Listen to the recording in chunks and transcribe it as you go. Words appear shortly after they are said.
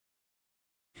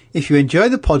If you enjoy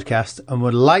the podcast and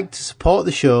would like to support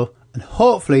the show and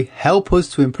hopefully help us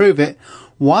to improve it,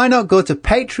 why not go to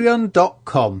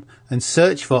patreon.com and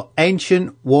search for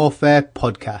Ancient Warfare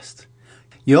Podcast.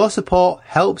 Your support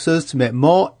helps us to make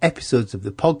more episodes of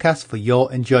the podcast for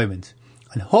your enjoyment,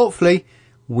 and hopefully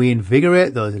we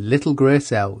invigorate those little grey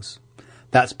cells.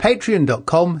 That's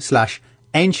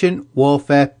patreon.com/Ancient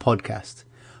Warfare Podcast.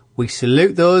 We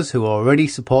salute those who already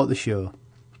support the show.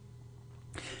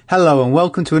 Hello and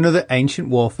welcome to another Ancient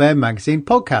Warfare magazine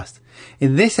podcast.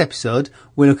 In this episode,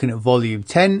 we're looking at Volume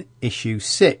 10, Issue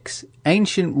 6,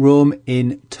 Ancient Rome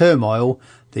in Turmoil,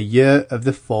 the Year of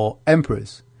the Four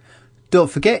Emperors. Don't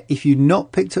forget, if you've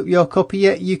not picked up your copy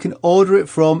yet, you can order it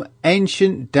from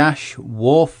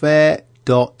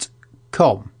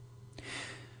ancient-warfare.com.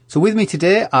 So with me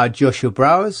today are Josho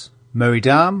Brouwers, Murray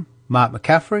Dahm, Marc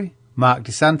McCaffery, Marc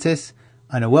De Santis,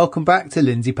 and a welcome back to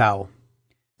Lindsay Powell.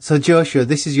 So Josho,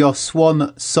 this is your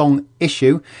swan song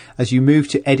issue as you move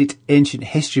to edit Ancient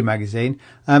History magazine.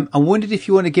 I wondered if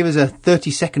you want to give us a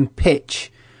 30-second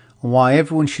pitch on why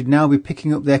everyone should now be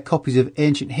picking up their copies of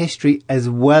Ancient History as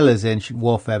well as Ancient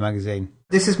Warfare magazine.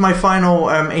 This is my final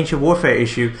Ancient Warfare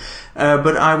issue,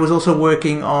 but I was also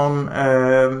working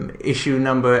on issue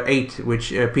number 8, which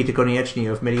Peter Konieczny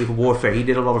of Medieval Warfare, he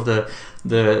did a lot of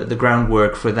the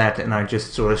groundwork for that, and I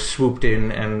just sort of swooped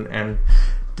in and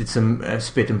did some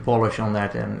spit and polish on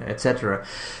that, and etc.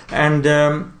 And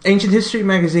Ancient History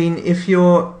magazine, if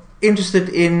you're interested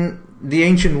in the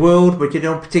ancient world, but you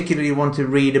don't particularly want to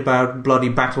read about bloody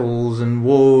battles and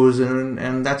wars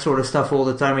and that sort of stuff all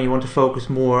the time, and you want to focus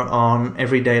more on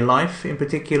everyday life, in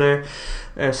particular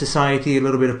society, a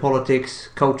little bit of politics,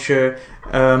 culture,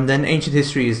 then Ancient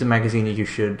History is the magazine that you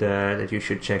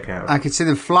should check out. I can see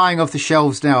them flying off the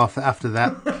shelves now after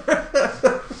that.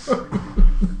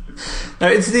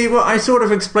 I sort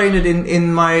of explained it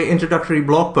in my introductory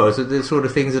blog post, the sort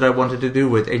of things that I wanted to do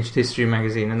with Ancient History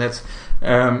magazine, and that's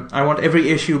I want every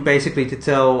issue basically to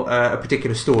tell a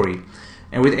particular story.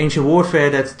 And with Ancient Warfare,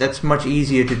 that's much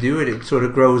easier to do. It sort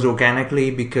of grows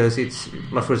organically because it's,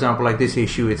 for example, like this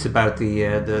issue, it's about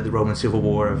the Roman Civil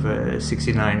War of AD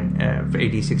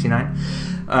 69.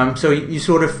 So you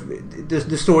sort of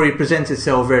the story presents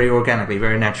itself very organically,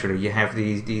 very naturally. You have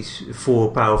these four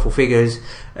powerful figures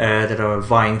that are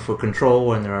vying for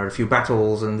control, and there are a few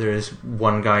battles, and there is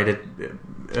one guy that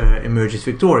emerges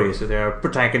victorious. So there are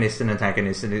protagonists and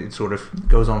antagonists, and it sort of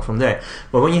goes on from there.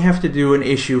 But when you have to do an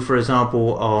issue, for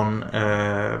example, on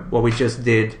what we just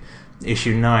did,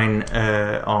 issue 9,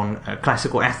 on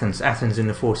classical Athens in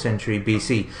the 4th century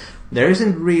BC, there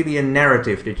isn't really a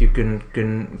narrative that you can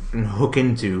hook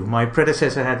into. My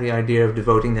predecessor had the idea of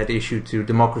devoting that issue to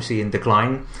democracy in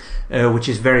decline, which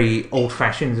is very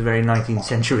old-fashioned, a very 19th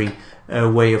century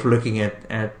way of looking at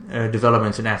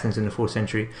developments in Athens in the 4th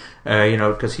century.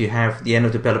 Because you have the end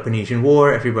of the Peloponnesian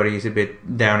War, everybody is a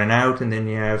bit down and out, and then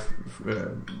you have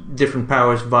different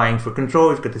powers vying for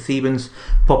control. You've got the Thebans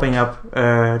popping up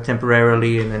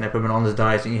temporarily, and then Epaminondas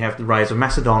dies, and you have the rise of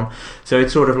Macedon. So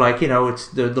it's sort of like, it's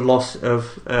the loss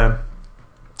of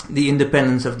the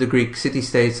independence of the Greek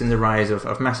city-states and the rise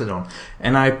of Macedon.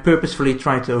 And I purposefully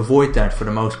try to avoid that for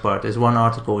the most part. There's one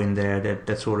article in there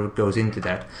that sort of goes into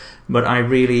that. But I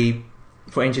really,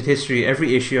 for Ancient History,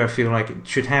 every issue I feel like it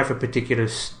should have a particular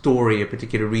story, a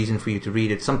particular reason for you to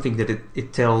read it, something that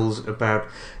it tells about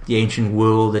the ancient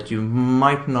world that you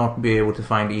might not be able to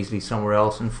find easily somewhere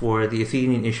else. And for the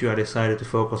Athenian issue, I decided to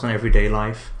focus on everyday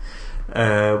life.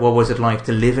 What was it like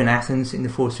to live in Athens in the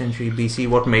 4th century BC?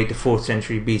 What made the 4th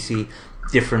century BC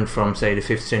different from, say, the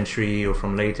 5th century or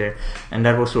from later? And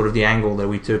that was sort of the angle that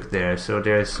we took there. So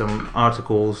there's some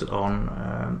articles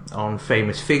on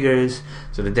famous figures.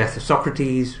 So the death of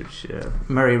Socrates, which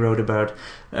Murray wrote about.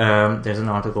 There's an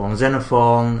article on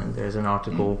Xenophon. And there's an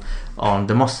article on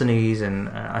Demosthenes and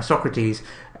Isocrates.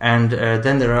 And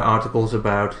then there are articles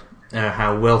about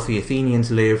how wealthy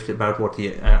Athenians lived, about what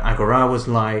the agora was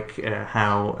like,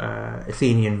 how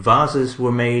Athenian vases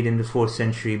were made in the 4th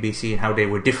century BC, and how they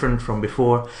were different from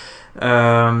before.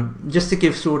 Just to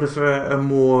give sort of a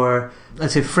more,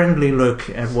 let's say, friendly look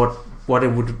at what it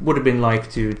would have been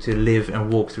like to live and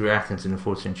walk through Athens in the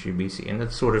 4th century BC. And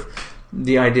that's sort of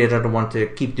the idea that I want to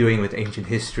keep doing with Ancient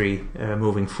History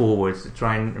moving forward, to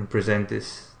try and present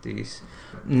these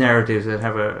narratives that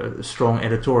have a strong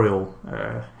editorial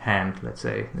hand, let's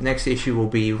say. The next issue will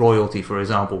be royalty, for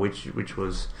example, which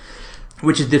is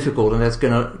difficult, and that's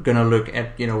gonna look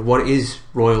at what is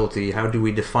royalty, how do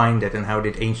we define that, and how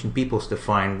did ancient peoples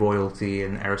define royalty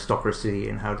and aristocracy,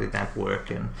 and how did that work,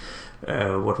 and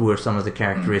what were some of the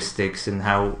characteristics, and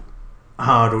how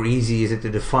hard or easy is it to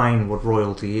define what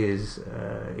royalty is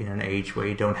in an age where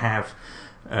you don't have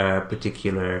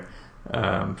particular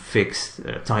fixed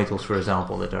titles, for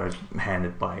example, that are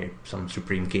handed by some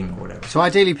supreme king or whatever. So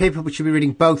ideally, people should be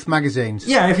reading both magazines.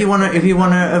 Yeah, if you want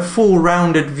a full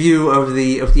rounded view of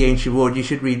the ancient world, you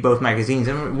should read both magazines.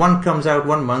 And one comes out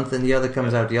one month, and the other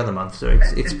comes out the other month. So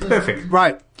it's perfect.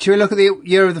 Right. Should we look at the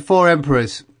Year of the Four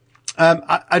Emperors?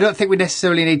 I don't think we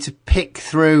necessarily need to pick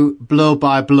through blow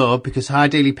by blow, because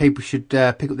ideally people should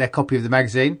pick up their copy of the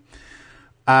magazine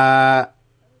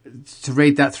to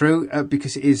read that through,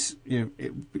 because it is,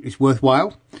 it's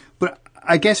worthwhile. But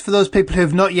I guess for those people who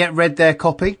have not yet read their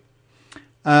copy,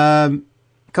 go on,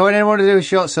 anyone want to do a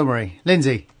short summary?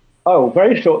 Lindsay? Oh,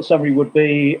 very short summary would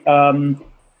be the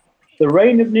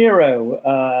reign of Nero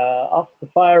after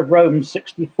the fire of Rome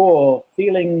 64.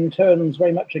 Feeling turns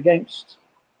very much against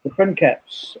the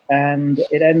Princeps, and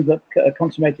it ends up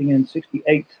consummating in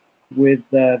 68 with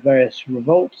various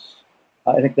revolts.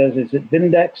 I think there's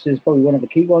Vindex is probably one of the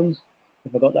key ones,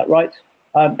 if I got that right.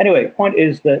 Anyway, point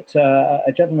is that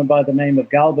a gentleman by the name of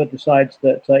Galba decides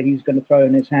that he's going to throw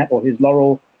in his hat, or his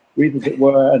laurel wreath, as it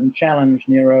were, and challenge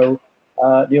Nero.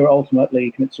 Nero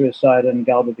ultimately commits suicide, and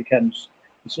Galba becomes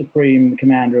the supreme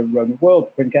commander of the Roman world,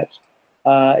 the Princeps.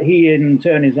 He, in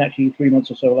turn, is actually 3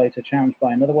 months or so later challenged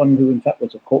by another one who, in fact,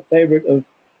 was a court favorite of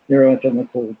Nero, a gentleman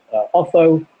called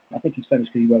Otho. I think he's famous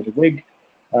because he wears a wig,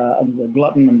 and a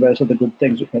glutton and various other good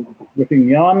things which make ripping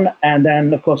yarn. And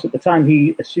then, of course, at the time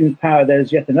he assumes power,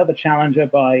 there's yet another challenger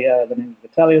by the name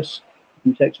of Vitellius,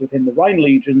 who takes with him the Rhine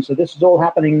Legion. So this is all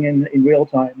happening in real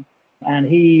time. And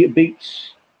he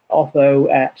beats Otho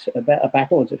at a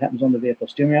battle, as it happens on the Via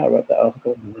Postumia. I wrote that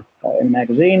article in a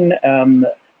magazine.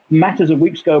 Matters of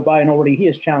weeks go by, and already he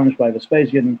is challenged by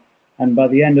Vespasian. And by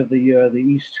the end of the year, the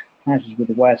East clashes with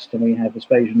the West, and we have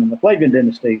Vespasian and the Flavian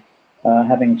dynasty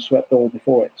having swept all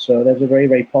before it. So there's a very,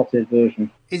 very potted version.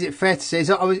 Is it fair to say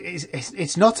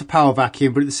it's not a power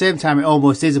vacuum, but at the same time it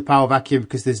almost is a power vacuum,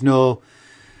 because there's no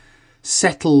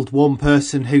settled one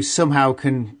person who somehow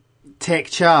can take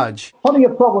charge? Part of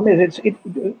the problem is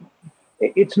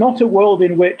it's not a world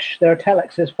in which there are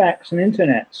telexes, fax, and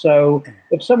internet. So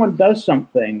if someone does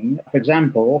something, for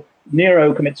example,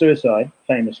 Nero commits suicide,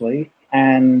 famously,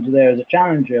 and there's a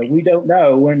challenger, we don't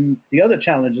know when the other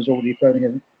challenger's already thrown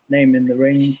his name in the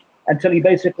ring until he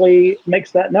basically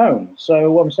makes that known.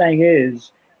 So what I'm saying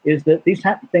is that these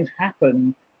things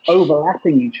happen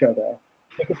overlapping each other,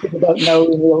 because people don't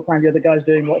know in real time the other guy's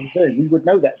doing what he's doing. We would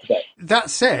know that today. That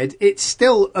said, it's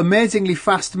still amazingly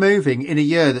fast moving in a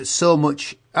year that's so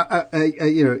much,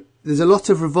 there's a lot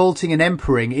of revolting and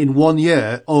emperoring in 1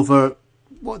 year over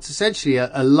what's essentially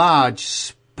a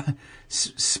large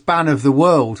span of the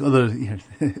world,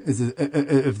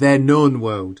 of their known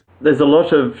world. There's a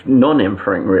lot of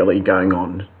non-emperring really going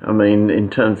on. I mean,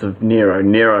 in terms of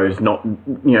Nero's not,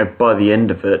 by the end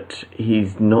of it,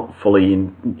 he's not fully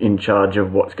in charge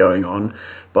of what's going on.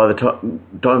 By the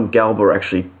time Galba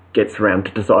actually gets around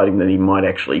to deciding that he might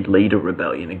actually lead a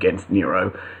rebellion against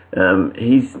Nero,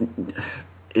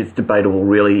 it's debatable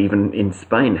really, even in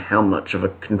Spain, how much of a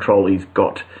control he's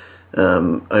got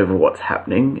over what's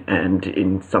happening, and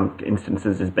in some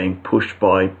instances is being pushed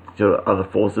by sort of other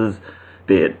forces,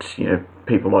 be it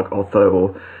people like Otho,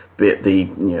 or be it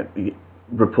the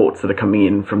reports that are coming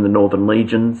in from the northern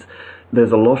legions.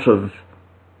 There's a lot of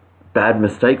bad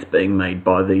mistakes being made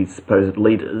by these supposed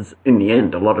leaders. In the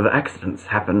end, a lot of accidents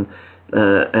happen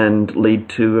and lead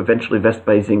to eventually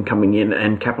Vespasian coming in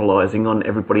and capitalising on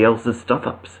everybody else's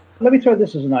stuff-ups. Let me throw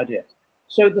this as an idea.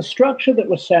 So the structure that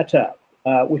was set up,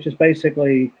 which is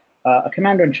basically a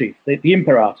commander-in-chief, the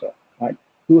Imperator, right,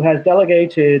 who has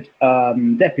delegated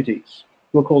deputies,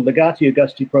 who are called legati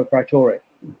Augusti pro praetore,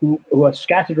 who are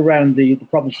scattered around the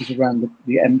provinces around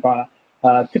the empire,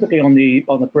 typically on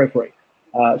the periphery.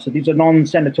 So these are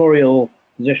non-senatorial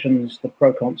positions. The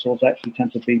proconsuls actually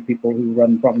tend to be people who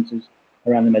run provinces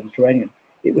around the Mediterranean.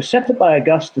 It was set up by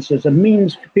Augustus as a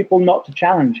means for people not to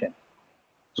challenge him.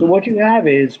 So what you have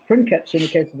is princeps in the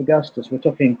case of Augustus. We're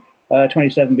talking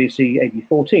 27 BC, AD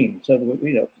 14. So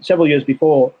several years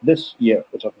before this year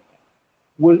we're talking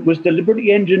about, was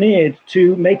deliberately engineered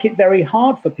to make it very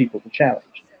hard for people to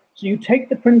challenge. So you take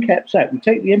the princeps out, you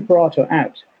take the imperator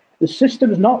out. The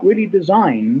system is not really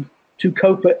designed to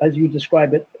cope, as you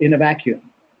describe it, in a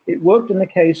vacuum. It worked in the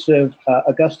case of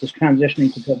Augustus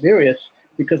transitioning to Tiberius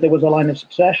because there was a line of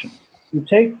succession. You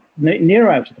take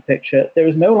Nero out of the picture, there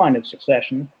is no line of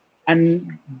succession,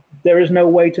 and there is no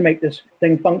way to make this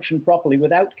thing function properly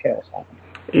without chaos happening.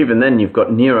 Even then, you've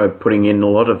got Nero putting in a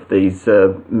lot of these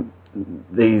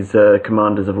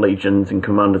commanders of legions and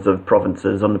commanders of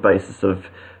provinces on the basis of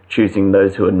choosing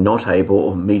those who are not able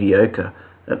or mediocre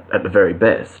at the very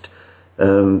best.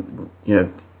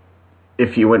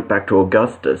 If you went back to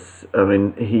Augustus, I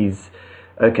mean, he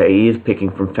is picking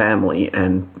from family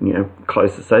and,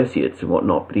 close associates and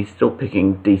whatnot, but he's still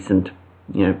picking decent,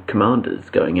 commanders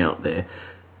going out there.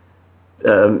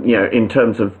 In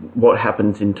terms of what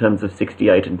happens in terms of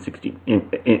 68 and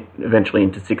eventually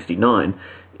into 69,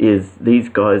 is these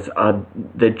guys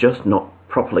they're just not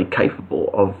properly capable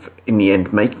of, in the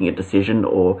end, making a decision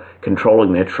or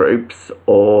controlling their troops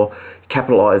or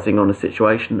capitalising on a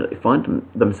situation that they find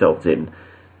themselves in.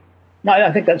 No,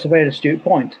 I think that's a very astute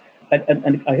point.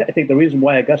 And I think the reason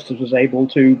why Augustus was able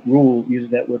to rule,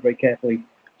 using that word very carefully,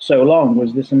 so long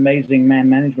was this amazing man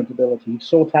management ability. He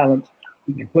saw talent,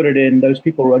 he could put it in. Those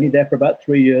people were only there for about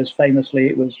 3 years. Famously,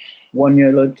 it was 1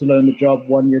 year to learn the job,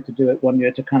 1 year to do it, 1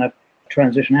 year to kind of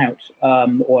transition out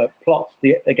or plot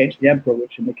against the emperor,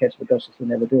 which in the case of Augustus they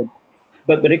never did.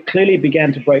 But it clearly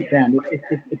began to break down.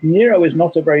 If Nero is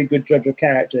not a very good judge of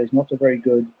character, is not a very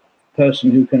good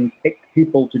person who can pick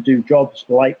people to do jobs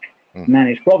like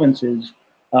manage provinces,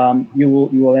 you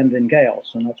will end in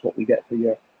chaos, and that's what we get for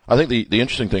Europe. I think the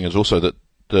interesting thing is also that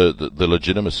the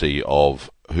legitimacy of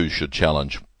who should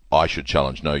challenge, I should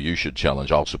challenge, no, you should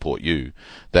challenge, I'll support you,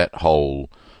 that whole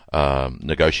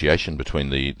negotiation between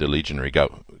the legionary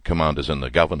commanders and the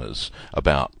governors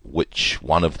about which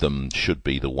one of them should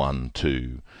be the one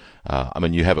to...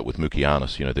 you have it with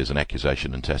Mucianus, there's an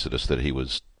accusation in Tacitus that he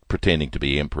was pretending to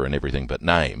be emperor in everything but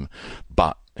name,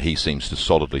 but he seems to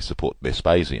solidly support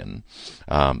Vespasian.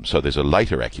 So there's a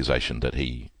later accusation that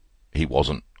he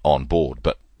wasn't on board,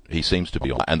 but he seems to be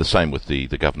on. And the same with the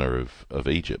governor of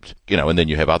Egypt. And then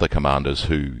you have other commanders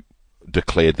who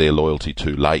declared their loyalty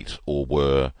too late, or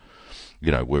were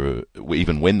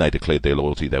even when they declared their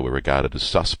loyalty, they were regarded as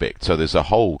suspect. So there's a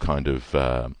whole kind of,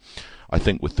 I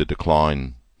think with the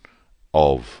decline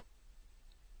of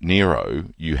Nero,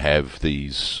 you have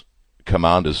these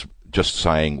commanders just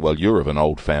saying, well, you're of an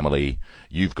old family,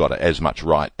 you've got as much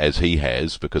right as he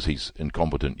has because he's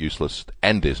incompetent, useless,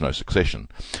 and there's no succession.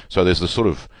 So there's this sort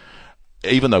of,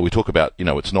 even though we talk about,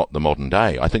 it's not the modern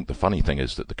day, I think the funny thing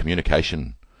is that the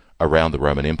communication around the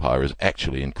Roman Empire is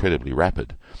actually incredibly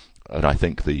rapid. And I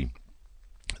think the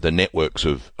networks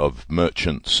of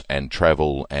merchants and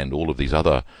travel and all of these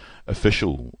other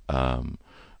official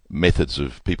methods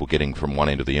of people getting from one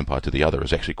end of the empire to the other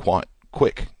is actually quite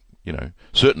quick,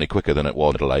 certainly quicker than it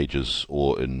was in the Middle Ages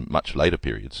or in much later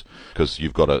periods, because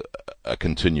you've got a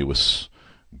continuous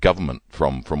government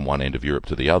from one end of Europe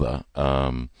to the other,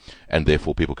 and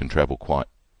therefore people can travel quite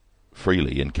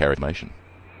freely and carry information.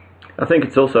 I think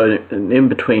it's also an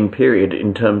in-between period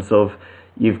in terms of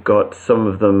you've got some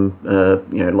of them,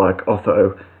 like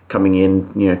Otho coming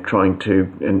in, trying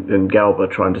to, and Galba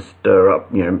trying to stir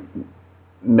up,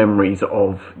 memories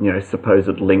of,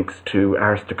 supposed links to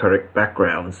aristocratic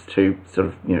backgrounds to sort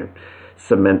of,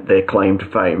 cement their claim to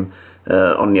fame.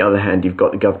 On the other hand, you've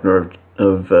got the governor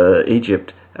of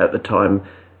Egypt at the time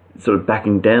sort of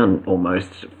backing down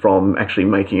almost from actually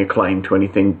making a claim to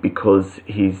anything because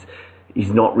he's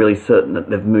not really certain that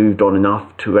they've moved on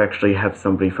enough to actually have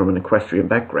somebody from an equestrian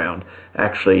background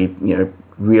actually,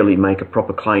 really make a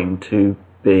proper claim to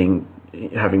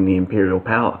having the imperial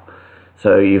power.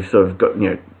 So you've sort of got,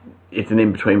 it's an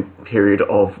in-between period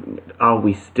of, are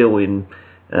we still in,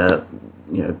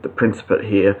 the Principate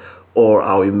here, or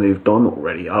are we moved on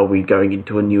already? Are we going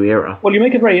into a new era? Well, you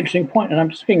make a very interesting point, and I'm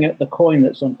just looking at the coin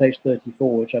that's on page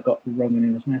 34, which I got from Roman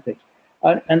numismatics.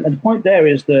 And the point there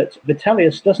is that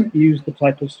Vitellius doesn't use the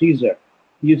title Caesar.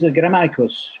 He uses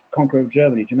Germanicus, conqueror of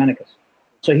Germany, Germanicus.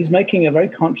 So he's making a very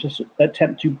conscious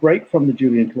attempt to break from the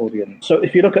Julian Claudian. So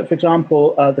if you look at, for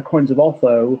example, the coins of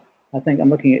Otho, I think I'm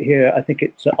looking at here, I think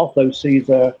it's Otho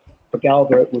Caesar. For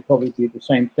Galba, it would probably be the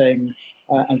same thing.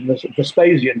 And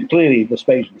Vespasian, clearly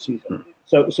Vespasian Caesar.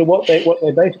 So what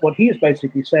he is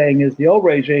basically saying is the old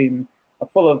regime are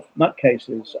full of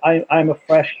nutcases. I'm a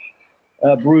fresh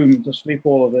broom to sweep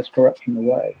all of this corruption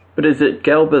away. But is it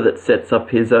Galba that sets up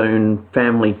his own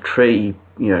family tree,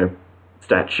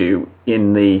 statue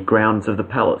in the grounds of the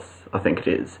palace? I think it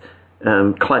is.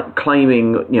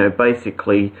 Claiming,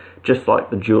 basically, just like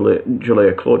the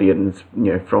Julia Claudians,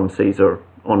 from Caesar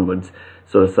onwards,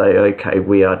 sort of say, okay,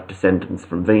 we are descendants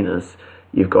from Venus.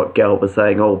 You've got Galba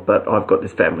saying, oh, but I've got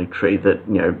this family tree that,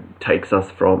 takes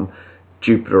us from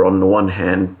Jupiter on the one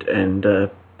hand and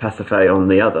Pasiphae on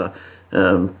the other,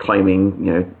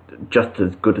 claiming, just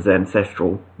as good as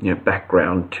ancestral,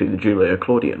 background to the Julia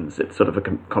Claudians. It's sort of a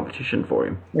competition for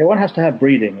him. Yeah, one has to have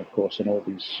breeding, of course, in all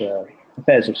these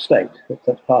affairs of state.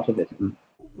 That's part of it.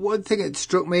 One thing that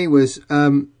struck me was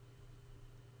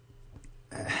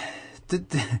did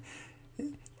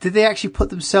they actually put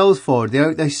themselves forward?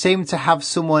 They seem to have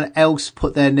someone else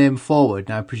put their name forward.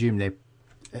 Now I presume they,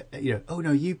 oh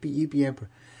no, you be emperor.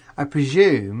 I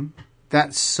presume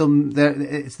that's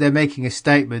they're making a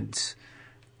statement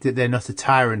that they're not a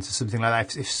tyrant or something like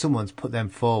that. If someone's put them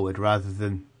forward rather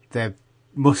than they've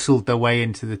muscled their way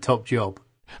into the top job.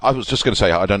 I was just going to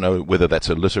say, I don't know whether that's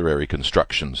a literary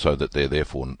construction, so that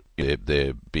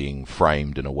they're being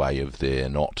framed in a way of they're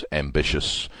not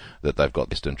ambitious, that they've got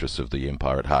the best interests of the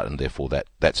empire at heart, and therefore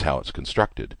that's how it's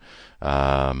constructed.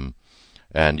 And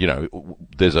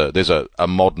there's a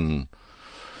modern,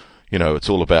 it's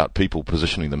all about people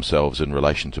positioning themselves in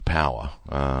relation to power,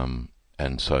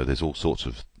 and so there's all sorts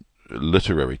of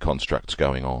literary constructs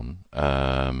going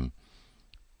on,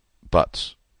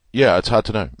 but. Yeah, it's hard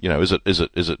to know. Is it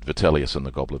Vitellius and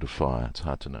the Goblet of Fire? It's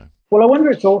hard to know. Well, I wonder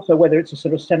whether it's a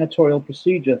sort of senatorial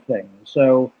procedure thing.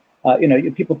 So,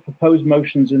 people propose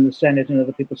motions in the Senate and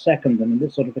other people second them, and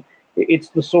this sort of thing. It's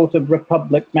the sort of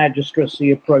republic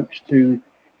magistracy approach to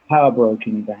power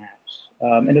broking, perhaps.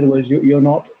 In other words, you're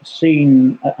not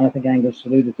seen, and I think Angus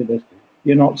alluded to this,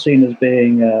 you're not seen as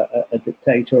being a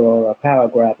dictator or a power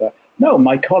grabber. No,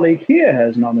 my colleague here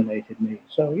has nominated me.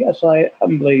 So, yes, I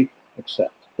humbly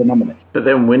accept. But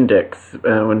then Windex,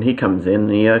 when he comes in,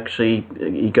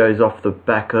 he goes off the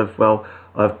back of, well,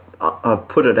 I've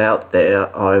put it out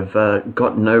there. I've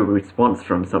got no response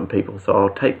from some people, so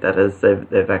I'll take that as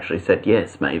they've actually said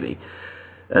yes, maybe.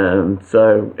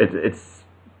 So it's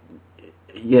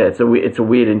a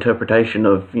weird interpretation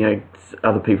of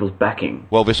other people's backing.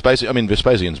 Well,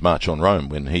 Vespasian's march on Rome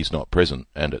when he's not present,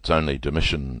 and it's only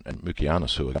Domitian and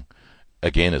Mucianus who are,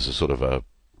 again, is a sort of a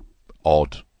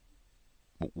odd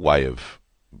way of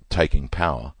taking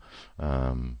power.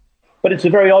 But it's a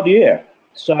very odd year,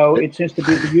 so it seems to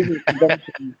be the usual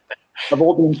convention of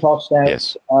all being tossed out,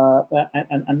 yes.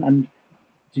 And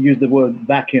to use the word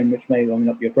vacuum, which may or may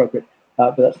not be appropriate,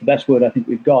 but that's the best word I think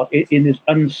we've got, in this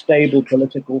unstable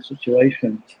political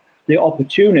situation, the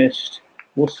opportunist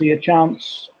will see a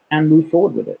chance and move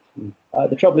forward with it.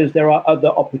 The trouble is there are other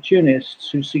opportunists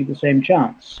who see the same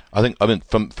chance. I mean,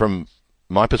 from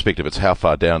my perspective, it's how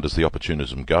far down does the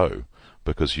opportunism go?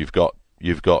 Because you've got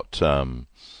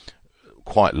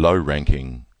quite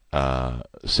low-ranking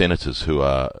senators who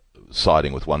are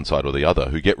siding with one side or the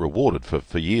other, who get rewarded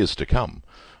for years to come,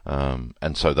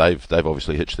 and so they've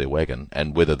obviously hitched their wagon.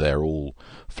 And whether they're all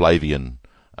Flavian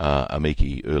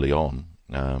amici early on,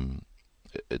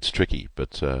 it's tricky.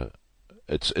 But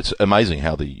it's amazing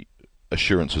how the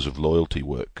assurances of loyalty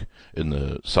work in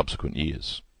the subsequent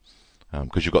years.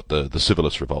 Because you've got the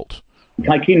Civilis revolt.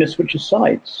 Caecina switches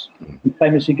sides. He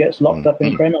famously gets locked up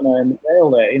in Cremona in the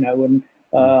jail there, and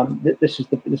this is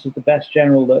the best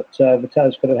general that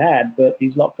Vitellius could have had, but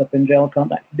he's locked up in jail and can't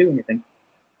actually do anything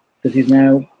because he's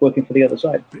now working for the other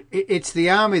side. It's the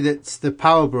army that's the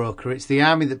power broker. It's the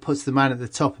army that puts the man at the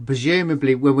top. And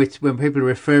presumably, when people are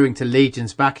referring to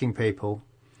legions backing people,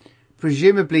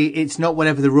 presumably it's not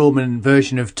whatever the Roman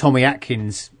version of Tommy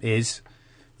Atkins is.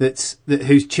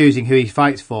 Who's choosing who he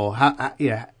fights for? How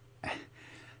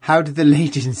do the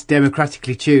legions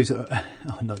democratically choose, or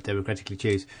not democratically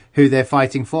choose, who they're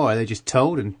fighting for? Are they just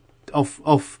told and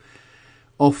off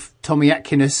Tommy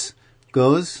Atkins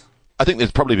goes? I think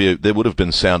there would have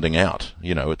been sounding out.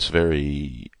 It's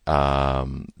very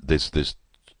there's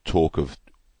talk of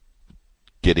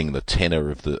getting the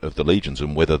tenor of the legions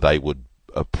and whether they would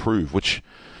approve. Which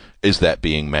is that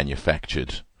being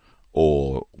manufactured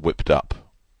or whipped up?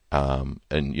 And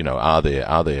are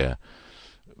there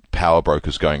power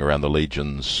brokers going around the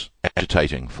legions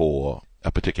agitating for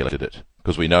a particular candidate?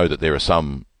 Because we know that there are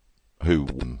some who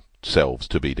themselves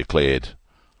to be declared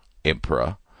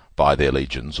emperor by their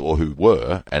legions, or who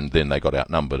were, and then they got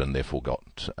outnumbered and therefore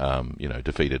got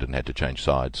defeated and had to change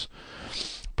sides.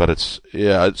 But it's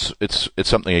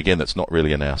something again that's not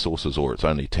really in our sources, or it's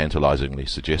only tantalizingly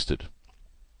suggested.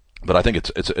 But I think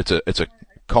it's a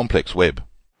complex web.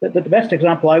 The best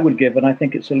example I would give, and I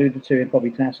think it's alluded to in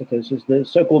probably Tacitus, is the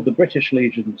so-called the British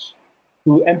legions,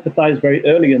 who empathized very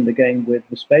early in the game with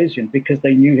Vespasian because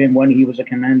they knew him when he was a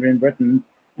commander in Britain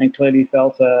and clearly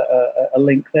felt a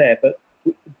link there. But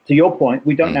to your point,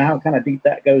 we don't know how kind of deep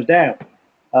that goes down.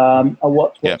 And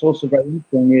what's also very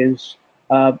interesting is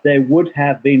there would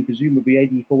have been presumably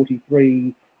AD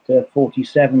 43 to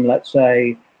 47, let's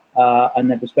say, and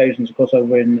then Vespasian's, of course,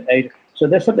 over in AD. So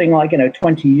there's something like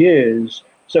 20 years.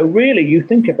 So really, you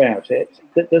think about it,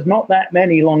 that there's not that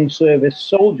many long-service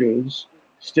soldiers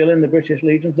still in the British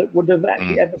legions that would have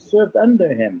actually ever served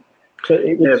under him. So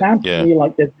it would sound to me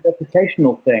like there's a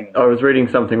reputational thing. I was reading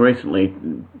something recently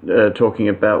talking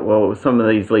about, well, some of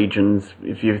these legions,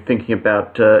 if you're thinking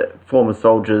about former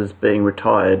soldiers being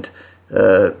retired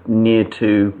near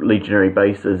to legionary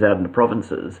bases out in the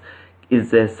provinces, is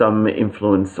there some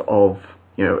influence of,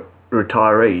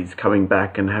 retirees coming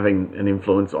back and having an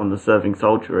influence on the serving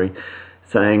soldiery,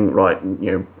 saying, right,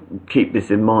 keep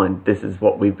this in mind, this is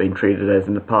what we've been treated as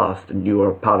in the past, and you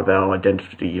are part of our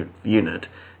identity unit,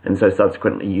 and so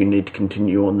subsequently you need to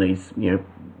continue on these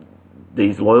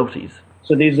loyalties.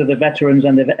 So these are the veterans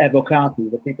and the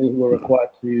evocati, the people who are required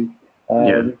to...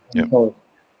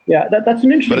 That's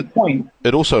an interesting point.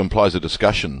 It also implies a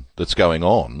discussion that's going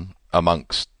on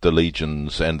amongst the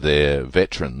legions and their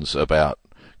veterans about,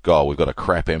 God, we've got a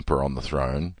crap emperor on the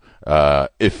throne.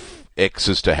 If X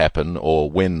is to happen,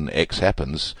 or when X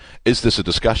happens, is this a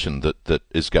discussion that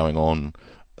is going on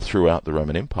throughout the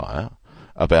Roman Empire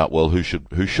about, well, who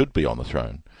should be on the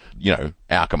throne?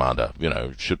 Our commander,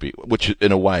 should be, which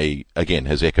in a way, again,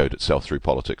 has echoed itself through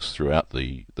politics throughout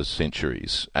the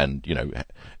centuries and,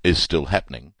 is still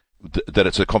happening. That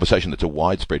it's a conversation that's a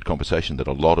widespread conversation that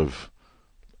a lot of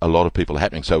people are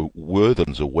happening. So were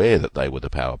the aware that they were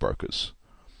the power brokers?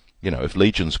 If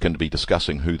legions can be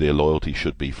discussing who their loyalty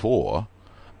should be for,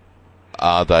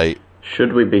 are they...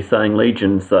 Should we be saying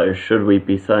legions, though? Should we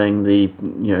be saying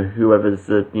whoever's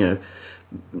the,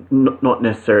 not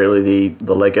necessarily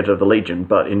the legate of the legion,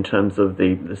 but in terms of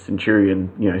the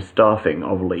centurion, staffing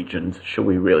of legions, should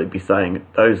we really be saying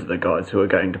those are the guys who are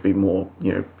going to be more,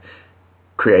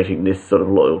 creating this sort of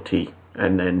loyalty?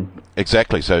 And then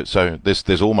exactly. So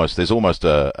there's almost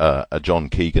a John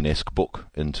Keegan-esque book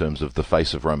in terms of the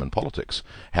face of Roman politics.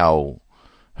 Who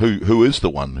is the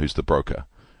one who's the broker?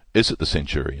 Is it the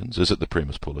centurions? Is it the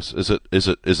primus pullis?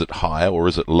 Is it higher or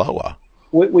is it lower?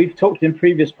 We've talked in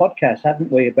previous podcasts,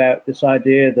 haven't we, about this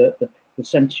idea that the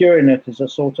centurionate is a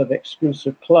sort of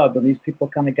exclusive club, and these people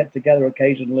kind of get together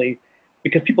occasionally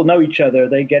because people know each other.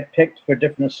 They get picked for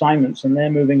different assignments, and they're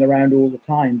moving around all the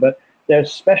time. But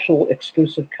there's special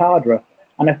exclusive cadre.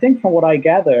 And I think from what I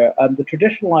gather, the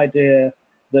traditional idea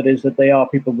that they are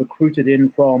people recruited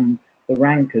in from the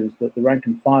rankers, the rank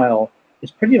and file, is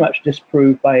pretty much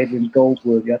disproved by Adrian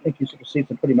Goldsworthy. I think you sort of see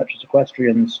them pretty much as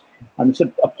equestrians, and sort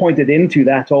of appointed into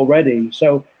that already.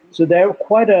 So they're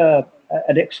quite an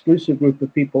exclusive group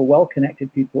of people,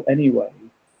 well-connected people anyway.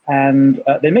 And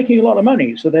they're making a lot of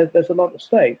money, so there's a lot at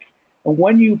stake. And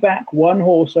when you back one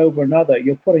horse over another,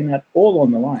 you're putting that all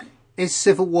on the line. Is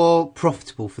civil war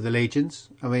profitable for the legions?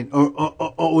 I mean,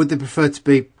 or would they prefer to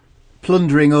be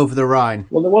plundering over the Rhine?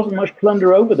 Well, there wasn't much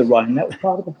plunder over the Rhine. That was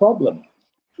part of the problem.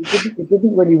 It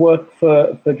didn't really work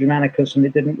for Germanicus, and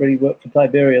it didn't really work for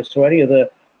Tiberius or any of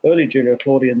the early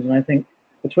Julio-Claudians. And I think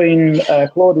between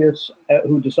Claudius,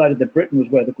 who decided that Britain was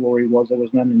where the glory was, there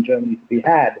was none in Germany to be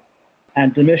had,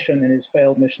 and Domitian in his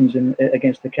failed missions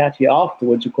against the Catia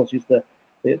afterwards, of course, he's the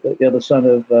other son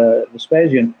of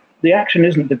Vespasian. The action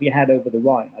isn't to be had over the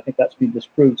Rhine. I think that's been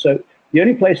disproved. So the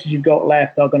only places you've got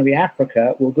left are going to be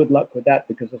Africa. Well, good luck with that,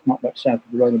 because there's not much south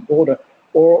of the Roman border,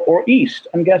 or east.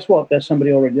 And guess what? There's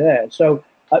somebody already there. So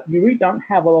you really don't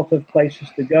have a lot of places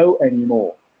to go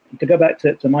anymore. To go back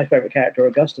to my favorite character,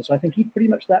 Augustus, I think he pretty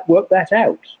much worked that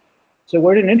out. So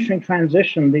we're in an interesting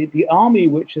transition. The army,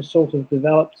 which is sort of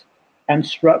developed and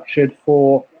structured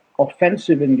for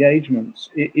offensive engagements,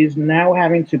 is now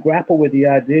having to grapple with the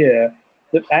idea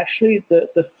that actually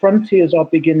the frontiers are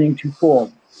beginning to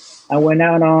form. And we're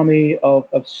now an army of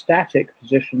static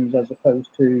positions as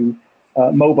opposed to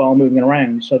mobile, moving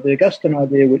around. So the Augustan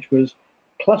idea, which was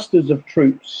clusters of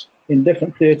troops in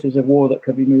different theatres of war that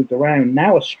could be moved around,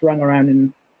 now are strung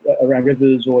around around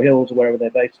rivers or hills or wherever they're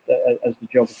based as the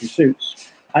geography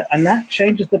suits. And that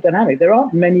changes the dynamic. There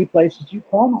aren't many places you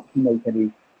can't actually make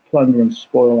any plunder and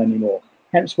spoil anymore.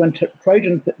 Hence, when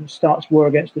Trajan starts war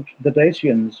against the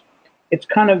Dacians, it's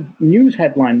kind of news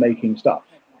headline making stuff.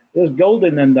 There's gold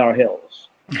in them there hills,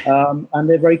 and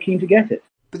they're very keen to get it.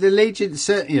 But the legions,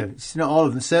 it's not all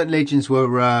of them. Certain legions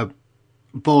were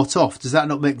bought off. Does that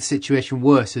not make the situation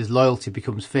worse as loyalty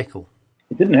becomes fickle?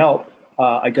 It didn't help,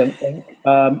 I don't think.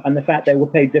 And the fact they were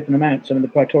paid different amounts. I mean, the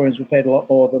Praetorians were paid a lot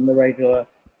more than the regular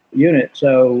unit,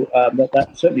 so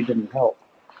that certainly didn't help.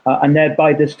 And then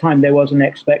by this time, there was an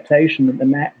expectation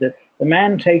that the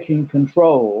man taking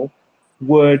control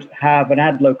would have an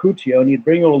ad locutio, and he'd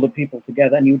bring all the people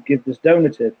together, and he would give this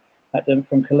donative.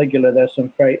 From Caligula, there's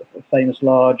some famous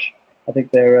large, I think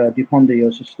they're Dipondi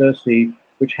or Sesterci,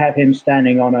 which have him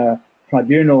standing on a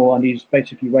tribunal, and he's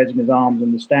basically raising his arms,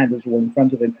 and the standards are all in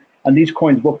front of him. And these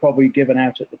coins were probably given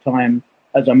out at the time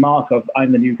as a mark of,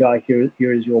 I'm the new guy, here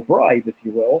is your bribe, if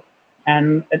you will.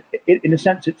 And in a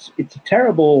sense, it's a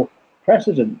terrible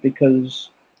precedent because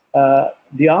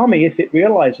the army, if it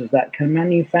realizes that, can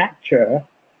manufacture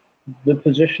the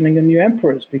positioning of new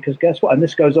emperors. Because guess what? And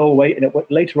this goes all the way.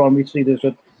 Later on, we see there's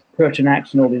a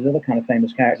Pertinax and all these other kind of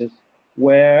famous characters,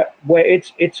 where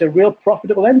it's a real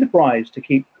profitable enterprise to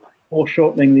keep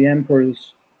foreshortening the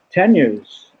emperor's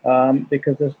tenures,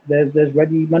 because there's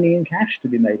ready money and cash to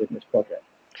be made in this project.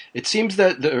 It seems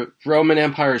that the Roman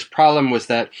Empire's problem was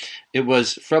that it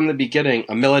was from the beginning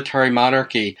a military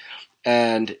monarchy,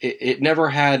 and it never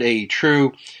had a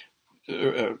true,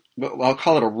 I'll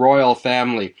call it a royal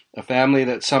family, a family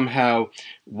that somehow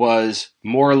was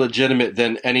more legitimate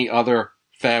than any other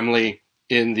family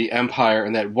in the empire,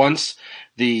 and that once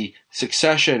the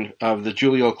succession of the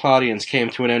Julio-Claudians came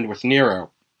to an end with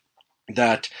Nero,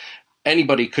 that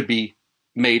anybody could be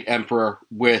made emperor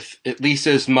with at least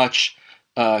as much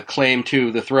claim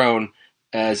to the throne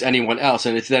as anyone else.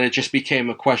 And then it just became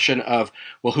a question of,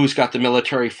 well, who's got the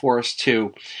military force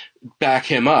to back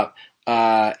him up?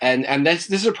 And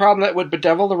this is a problem that would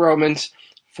bedevil the Romans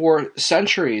for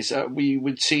centuries. We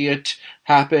would see it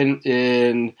happen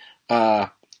in AD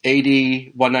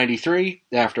 193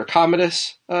 after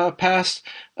Commodus passed.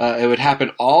 It would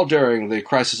happen all during the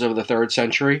crisis of the 3rd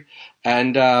century,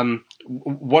 and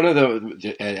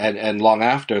long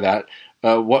after that.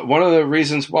 One of the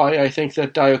reasons why I think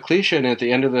that Diocletian at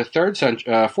the end of the 3rd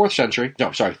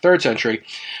century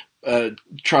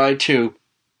tried to,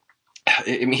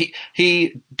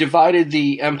 he divided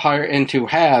the empire into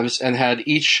halves and had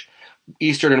each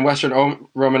Eastern and Western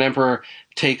Roman emperor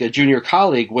take a junior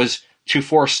colleague, was to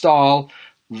forestall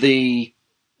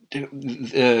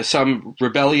some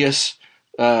rebellious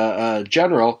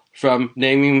general from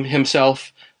naming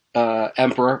himself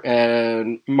emperor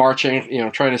and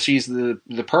marching, trying to seize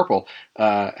the purple.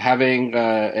 Having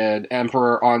an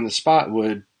emperor on the spot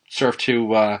would serve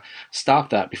to stop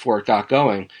that before it got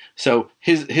going. So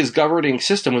his governing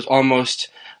system was almost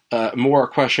more a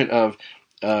question of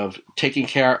taking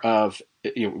care of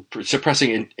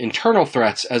suppressing internal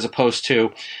threats as opposed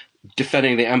to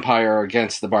defending the empire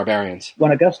against the barbarians.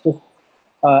 When Augustus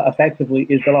effectively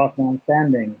is the last man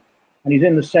standing, and he's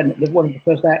in the Senate, one of the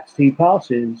first acts he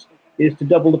passes is to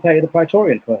double the pay of the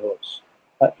Praetorian cohorts.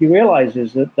 He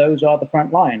realizes that those are the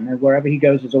front line, and wherever he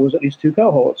goes, there's always at least 2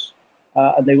 cohorts,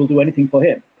 and they will do anything for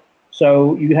him.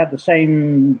 So you have the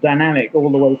same dynamic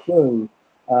all the way through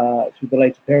the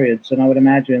later periods, and I would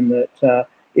imagine that,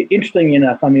 interestingly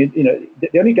enough, I mean,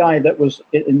 the only guy that was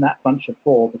in that bunch of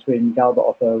 4 between Galba,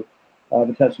 Otho,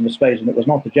 Vitellius, and Vespasian that was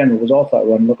not the general was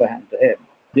Otho, and look what happened to him.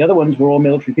 The other ones were all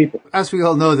military people. As we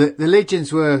all know, the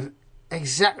legions looked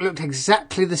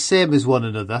exactly the same as one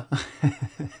another.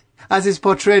 As is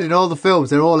portrayed in all the films,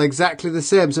 they're all exactly the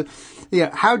same. So,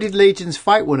 how did legions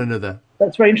fight one another?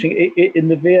 That's very interesting. In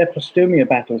the Via Postumia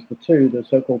battles, the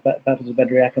so-called battles of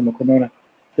Bedriacum or Cremona,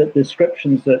 the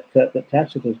descriptions that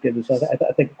Tacitus gives us,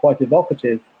 I think, are quite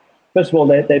evocative. First of all,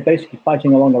 they're basically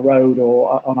fighting along a road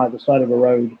or on either side of a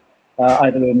road,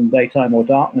 either in daytime or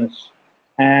darkness.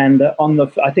 And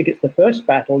I think it's the first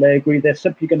battle, they agree they're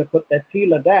simply going to put their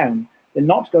peeler down. They're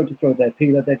not going to throw their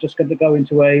peeler. They're just going to go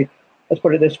into let's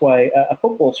put it this way, a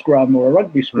football scrum or a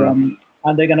rugby scrum,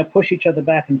 and they're going to push each other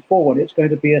back and forward. It's going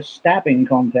to be a stabbing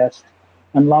contest,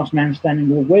 and last man standing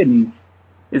will win.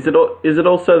 Is it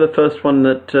also the first one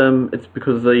that it's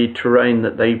because of the terrain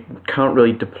that they can't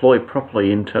really deploy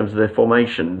properly in terms of their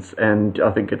formations, and I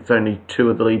think it's only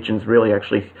 2 of the legions really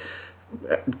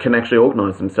can actually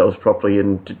organise themselves properly,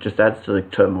 and it just adds to the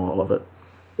turmoil of it.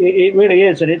 It really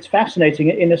is, and it's fascinating.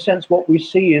 In a sense, what we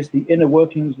see is the inner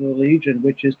workings of the legion,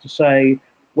 which is to say,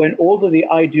 when all of the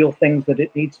ideal things that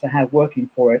it needs to have working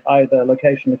for it, either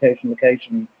location,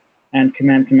 and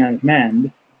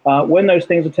command, when those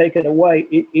things are taken away,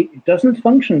 it doesn't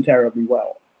function terribly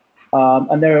well.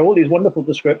 And there are all these wonderful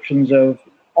descriptions of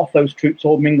Otho's troops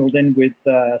all mingled in with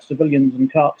civilians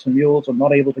and carts and mules and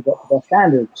not able to get to their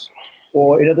standards.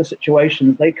 Or in other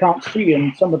situations, they can't see,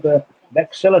 and some of the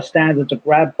Vexilla standards are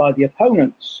grabbed by the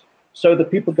opponents. So the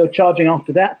people go charging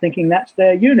after that, thinking that's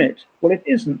their unit. Well, it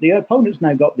isn't. The opponent's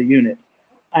now got the unit.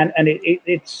 And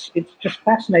it's just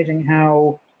fascinating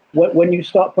how when you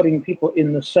start putting people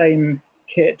in the same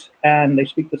kit and they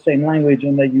speak the same language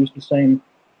and they use the same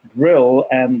drill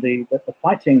and the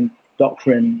fighting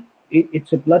doctrine,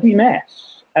 it's a bloody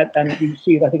mess. And you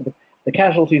see, I think the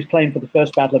casualties claimed for the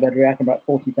first Battle of Edriacum about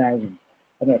 40,000.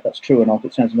 I don't know if that's true or not.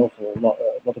 It sounds an awful lot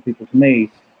of people to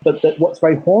me. But what's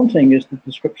very haunting is the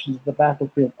descriptions of the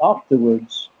battlefield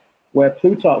afterwards, where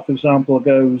Plutarch, for example,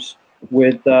 goes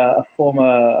with a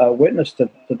former witness to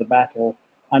the battle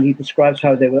and he describes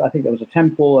how I think there was a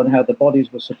temple, and how the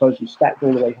bodies were supposedly stacked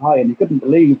all the way high, and he couldn't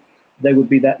believe there would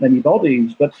be that many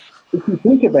bodies. But if you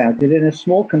think about it, in a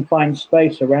small confined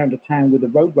space around a town with a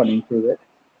road running through it,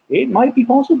 it might be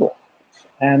possible.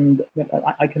 And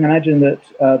I can imagine that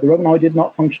the Roman army did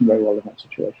not function very well in that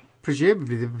situation.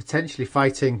 Presumably, they were potentially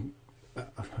fighting,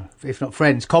 if not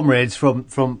friends, comrades from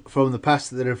the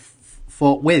past that have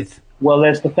fought with. Well,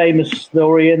 there's the famous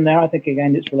story in there. I think,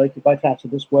 again, it's related by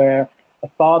Tacitus, where a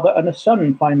father and a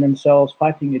son find themselves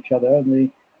fighting each other,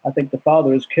 and I think the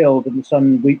father is killed and the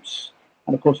son weeps.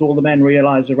 And, of course, all the men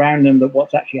realize around him that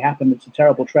what's actually happened, it's a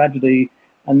terrible tragedy.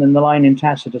 And then the line in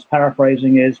Tacitus,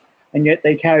 paraphrasing, is, and yet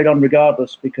they carried on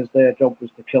regardless because their job was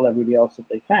to kill everybody else that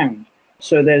they found.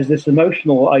 So there's this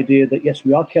emotional idea that, yes,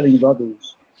 we are killing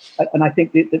brothers. And I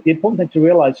think the important thing to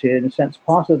realize here, in a sense,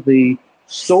 part of the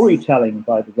storytelling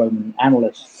by the Roman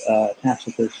annalist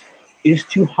Tacitus is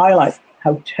to highlight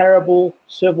how terrible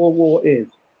civil war is.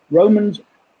 Romans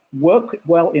work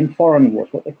well in foreign wars,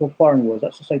 what they call foreign wars.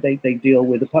 That's to say they deal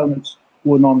with opponents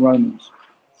who are non-Romans.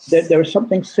 There is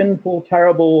something sinful,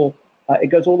 terrible. It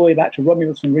goes all the way back to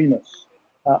Romulus and Remus,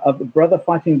 of brother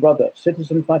fighting brother,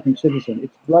 citizen fighting citizen.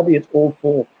 It's bloody, it's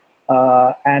awful,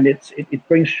 and it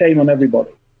brings shame on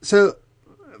everybody. So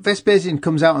Vespasian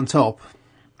comes out on top.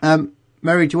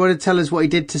 Mary, do you want to tell us what he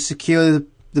did to secure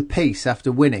the peace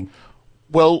after winning?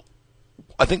 Well,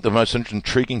 I think the most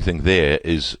intriguing thing there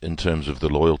is in terms of the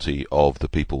loyalty of the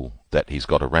people that he's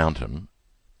got around him.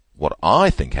 What I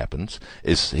think happens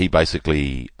is he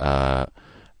basically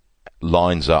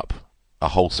lines up a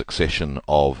whole succession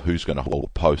of who's going to hold a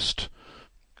post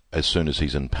as soon as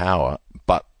he's in power,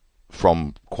 but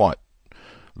from quite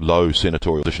low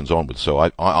senatorial positions onwards.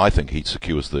 So I think he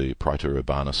secures the praetor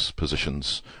urbanus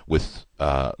positions with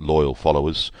loyal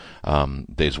followers.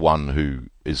 There's one who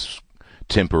is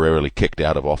temporarily kicked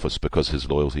out of office because his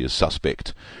loyalty is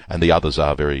suspect, and the others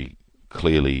are very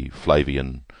clearly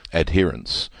Flavian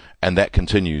adherents. And that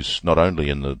continues not only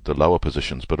in the lower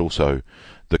positions, but also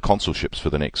the consulships for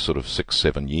the next sort of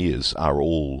 6-7 years are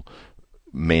all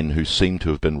men who seem to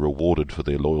have been rewarded for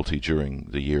their loyalty during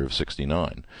the year of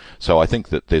 69. So I think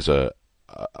that there's a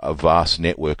vast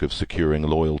network of securing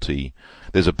loyalty.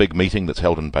 There's a big meeting that's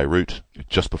held in Beirut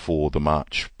just before the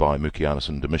march by Mucianus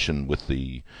and Domitian with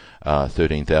the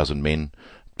 13,000 men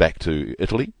back to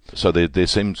Italy. So there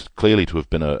seems clearly to have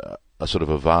been a sort of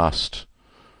a vast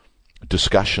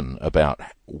discussion about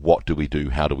what do we do,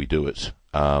 how do we do it,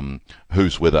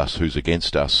 who's with us, who's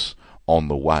against us on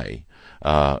the way.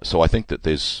 So I think that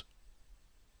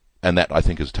that I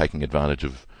think is taking advantage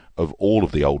of all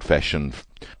of the old-fashioned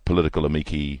political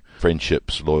amici,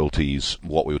 friendships, loyalties,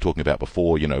 what we were talking about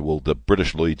before, well, the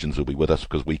British legions will be with us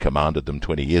because we commanded them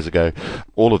 20 years ago.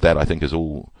 All of that, I think, is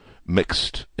all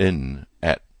mixed in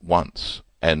at once.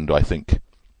 And I think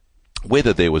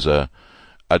whether there was a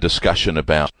discussion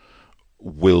about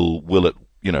will it,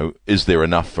 is there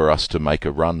enough for us to make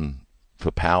a run for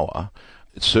power,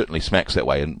 it certainly smacks that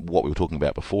way. And what we were talking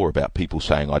about before, about people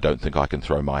saying, I don't think I can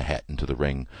throw my hat into the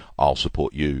ring, I'll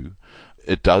support you,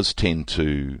 it does tend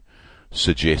to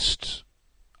suggest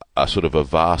a sort of a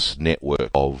vast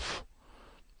network of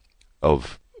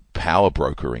power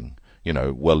brokering.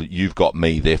 Well, you've got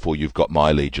me, therefore you've got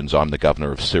my legions. I'm the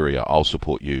governor of Syria, I'll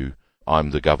support you.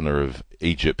 I'm the governor of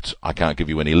Egypt, I can't give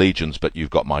you any legions, but you've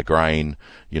got my grain,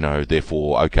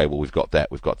 therefore, okay, well, we've got that.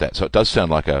 So it does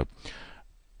sound like a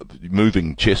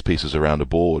moving chess pieces around a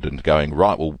board and going,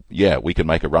 right, well, yeah, we can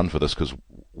make a run for this because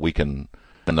we can,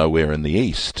 nowhere in the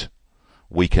east,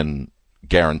 we can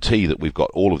guarantee that we've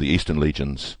got all of the eastern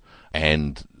legions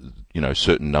and,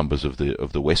 certain numbers of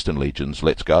the western legions,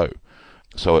 let's go.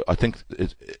 So I think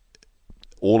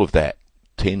all of that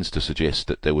tends to suggest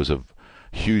that there was a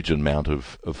huge amount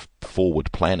of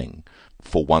forward planning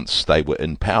for once they were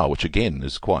in power, which again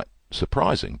is quite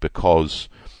surprising because,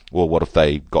 well, what if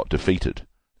they got defeated?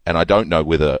 And I don't know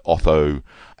whether Otho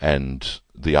and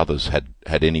the others had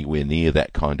anywhere near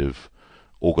that kind of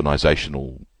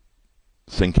organisational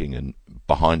thinking and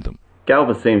behind them.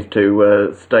 Galba seems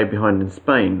to stay behind in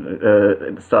Spain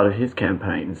at the start of his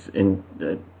campaigns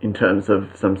in terms of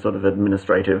some sort of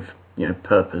administrative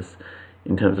purpose,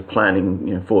 in terms of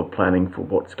planning, forward planning for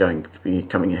what's going to be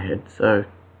coming ahead. So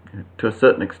to a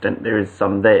certain extent there is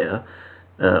some there.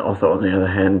 Otho, on the other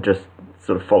hand, just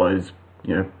sort of follows,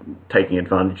 taking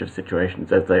advantage of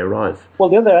situations as they arise. Well,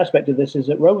 the other aspect of this is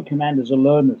that Roman commanders are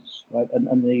learners, right?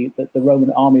 And the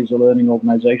Roman army is a learning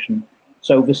organization.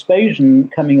 So Vespasian,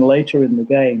 coming later in the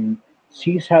game,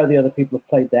 sees how the other people have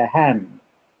played their hand,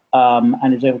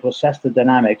 and is able to assess the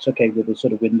dynamics, okay, with a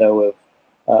sort of window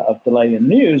of delay in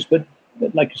news. But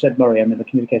like you said, Murray, the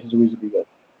communicators are reasonably good.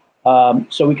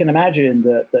 So we can imagine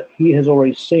that he has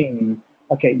already seen,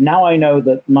 okay, now I know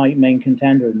that my main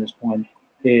contender in this point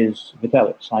is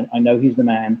Vitellius. I know he's the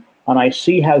man, and I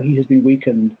see how he has been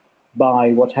weakened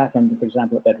by what's happened, for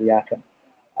example, at Bedriacum.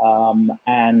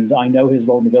 And I know his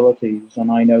vulnerabilities,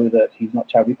 and I know that he's not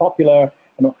terribly popular.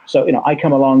 And so, I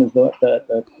come along as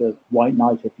the white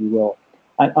knight, if you will.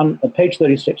 And on page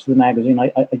 36 of the magazine,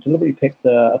 I deliberately picked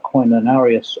a coin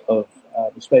denarius of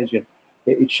Vespasian.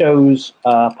 It shows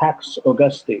Pax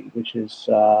Augusti, which is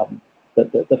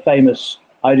the famous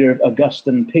idea of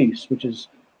Augustan peace, which is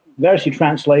variously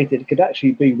translated. It could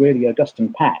actually be really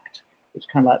Augustan pact. It's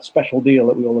kind of that special deal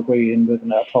that we all agree in with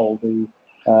and uphold the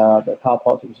power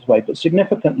politics this way. But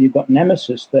significantly, you've got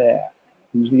Nemesis there,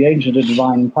 who's the agent of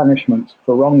divine punishment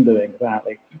for wrongdoing,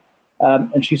 apparently.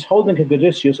 And she's holding a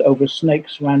Caduceus over a snake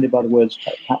surrounded by the words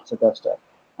Pax Augusta.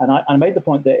 And I made the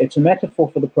point that it's a metaphor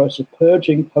for the process of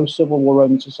purging post-Civil War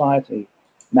Roman society,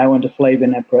 now under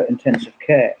Flavian Emperor intensive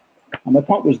care. And my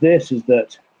point was this, is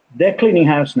that they're cleaning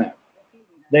house now.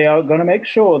 They are going to make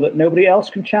sure that nobody else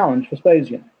can challenge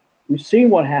Vespasian. We've seen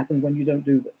what happens when you don't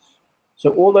do this.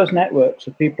 So all those networks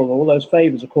of people, all those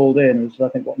favors are called in, as I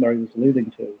think what Murray was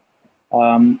alluding to.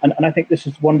 And I think this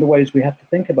is one of the ways we have to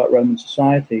think about Roman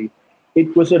society.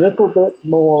 It was a little bit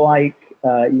more like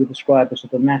you would describe as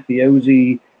sort of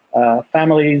mafiosi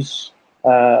families,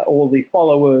 all the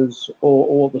followers, or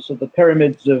all the sort of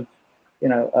pyramids of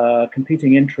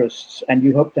competing interests, and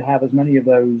you hope to have as many of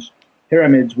those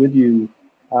pyramids with you.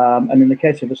 And in the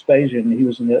case of Vespasian, he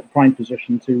was in a prime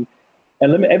position to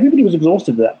eliminate. Everybody was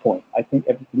exhausted at that point. I think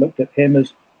everybody looked at him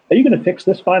as, are you going to fix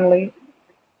this finally?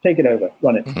 Take it over,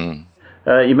 run it.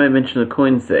 Mm-hmm. You may mention the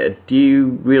coins there. Do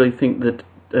you really think that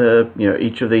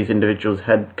each of these individuals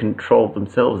had control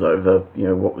themselves over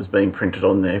what was being printed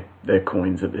on their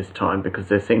coins at this time? Because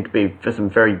there seemed to be some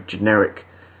very generic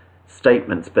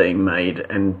statements being made,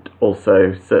 and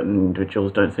also certain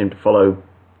individuals don't seem to follow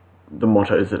the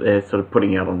mottos that they're sort of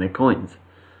putting out on their coins.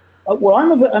 Well,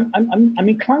 I'm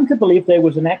inclined to believe there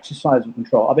was an exercise of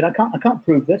control. I mean, I can't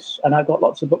prove this, and I've got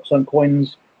lots of books on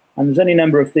coins, and there's any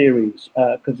number of theories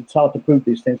because it's hard to prove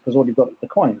these things because all you've got is the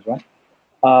coins, right?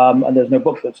 And there's no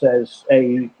book that says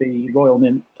the Royal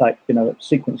Mint type,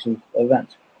 sequence of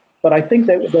events. But I think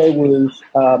that there was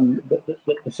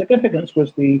the significance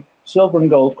was the silver and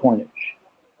gold coinage.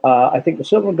 I think the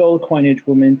silver and gold coinage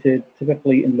were minted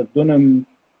typically in Lugdunum,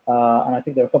 and I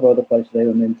think there are a couple of other places they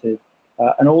were minted.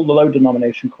 And all the low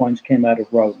denomination coins came out of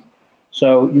Rome.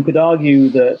 So you could argue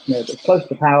that, that close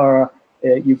to power,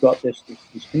 you've got this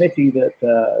committee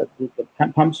that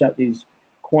pumps out these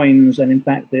coins, and in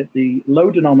fact, the low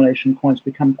denomination coins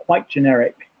become quite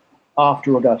generic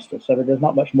after Augustus. So there's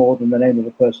not much more than the name of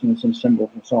the person and some symbols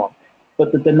and so on.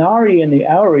 But the denarii and the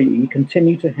auri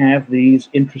continue to have these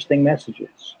interesting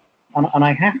messages. And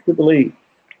I have to believe,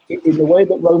 in the way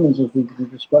that Romans, as we've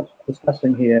been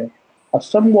discussing here, are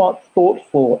somewhat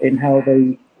thoughtful in how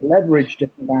they leverage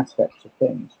different aspects of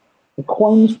things. The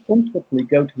coins principally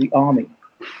go to the army,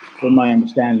 in my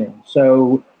understanding.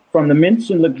 So from the mints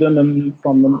in Lugdunum,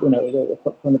 from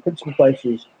the principal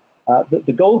places,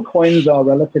 the gold coins are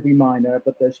relatively minor,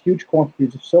 but there's huge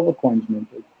quantities of silver coins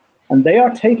minted. And they are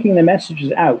taking the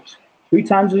messages out 3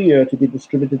 times a year to be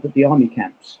distributed at the army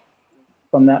camps.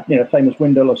 From that famous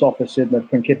windowless office in the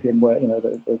Principium where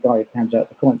the guy hands out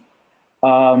the coins.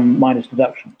 Minus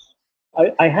deductions.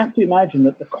 I have to imagine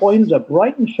that the coins are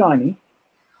bright and shiny,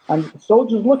 and the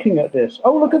soldiers looking at this.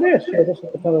 Oh, look at this!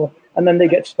 And then they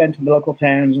get spent in the local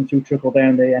towns, and through trickle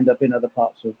down, they end up in other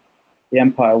parts of the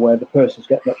empire where the purses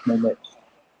get much more mixed.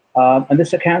 And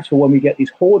this accounts for when we get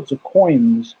these hordes of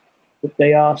coins, that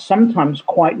they are sometimes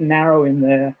quite narrow in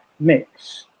their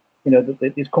mix.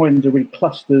 That these coins are really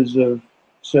clusters of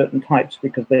certain types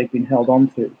because they've been held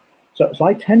onto. So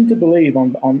I tend to believe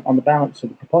on the balance of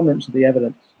the preponderance of the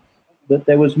evidence that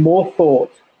there was more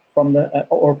thought from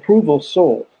or approval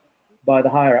sought by the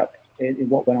higher up in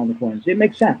what went on the coins. It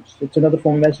makes sense. It's another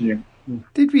form of messaging.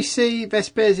 Did we see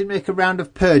Vespasian make a round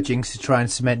of purgings to try and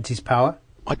cement his power?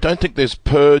 I don't think there's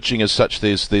purging as such.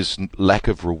 There's lack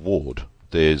of reward.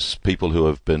 There's people who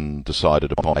have been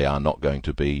decided upon they are not going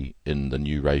to be in the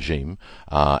new regime.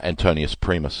 Antonius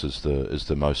Primus is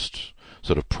the most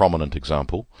sort of prominent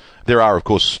example. There are, of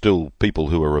course, still people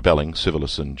who are rebelling.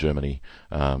 Civilis in Germany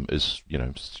is,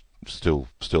 still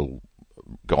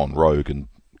gone rogue and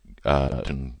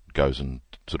goes and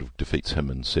sort of defeats him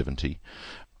in 70.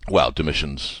 Well,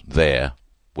 Domitian's there.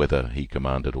 Whether he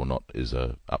commanded or not is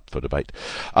up for debate.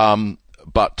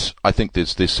 But I think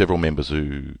there's several members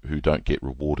who don't get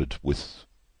rewarded with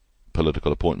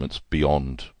political appointments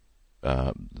beyond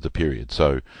the period.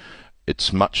 So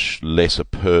it's much less a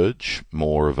purge,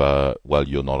 more of a, well,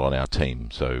 you're not on our team,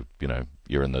 so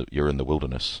you're in the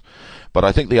wilderness. But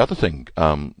I think the other thing,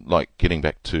 like getting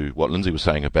back to what Lindsay was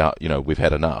saying about, we've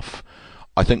had enough.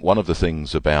 I think one of the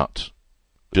things about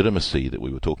legitimacy that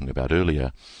we were talking about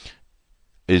earlier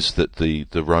is that the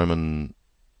Roman,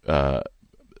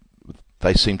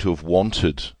 they seem to have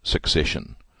wanted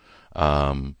succession.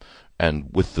 And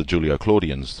with the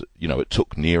Julio-Claudians, it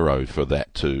took Nero for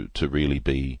that to really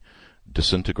be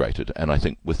disintegrated. And I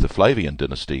think with the Flavian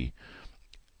dynasty,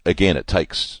 again, it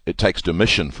takes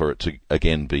Domitian for it to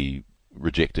again be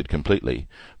rejected completely.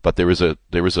 But there is a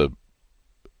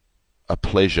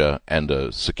pleasure and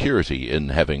a security in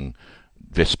having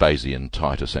Vespasian,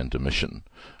 Titus, and Domitian,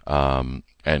 and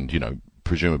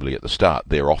presumably at the start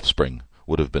their offspring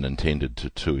would have been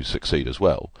intended to succeed as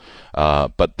well.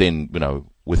 But then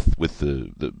with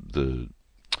the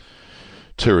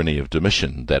tyranny of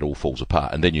Domitian, that all falls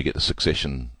apart, and then you get the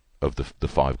succession of the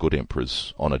five good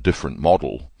emperors on a different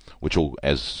model, which all,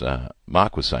 as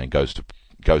Mark was saying, goes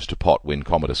to pot when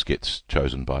Commodus gets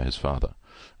chosen by his father.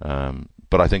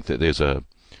 But I think that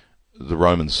the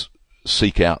Romans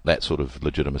seek out that sort of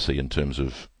legitimacy in terms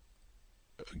of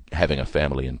having a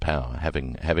family in power,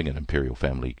 having an imperial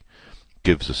family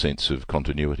gives a sense of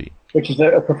continuity. Which is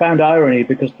a profound irony,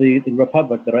 because the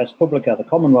Republic, the Res Publica, the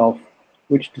Commonwealth,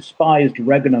 which despised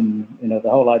regnum, the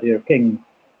whole idea of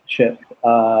kingship,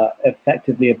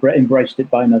 effectively embraced it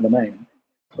by another name.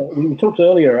 So we talked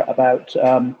earlier about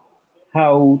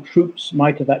how troops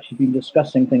might have actually been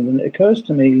discussing things, and it occurs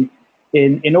to me,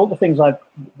 in all the things I've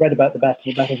read about the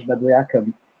battles of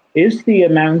Adriacum, is the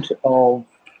amount of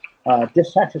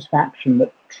dissatisfaction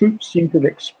that troops seem to have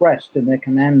expressed in their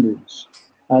commanders.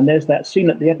 And there's that scene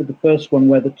at the end of the first one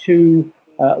where the two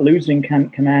losing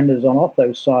commanders on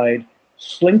Otho's side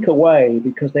slink away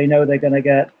because they know they're going to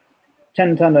get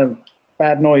 10 ton of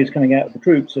bad noise coming out of the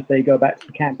troops if they go back to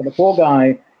the camp. But the poor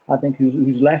guy, I think,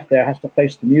 who's left there has to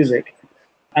face the music.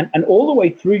 And all the way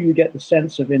through, you get the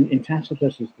sense of, in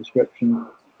Tacitus's description,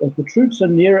 that the troops are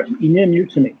near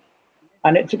mutiny.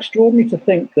 And it's extraordinary to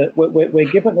think that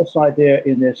we're given this idea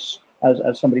in this,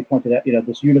 as somebody pointed out,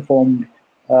 this uniformed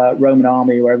Roman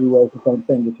army where everywhere is the same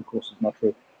thing, which of course is not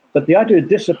true. But the idea of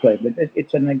discipline,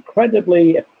 it's an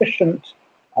incredibly efficient,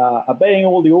 obeying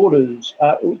all the orders.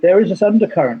 There is this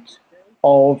undercurrent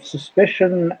of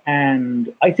suspicion,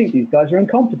 and I think these guys are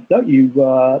incompetent, don't you,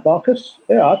 Marcus?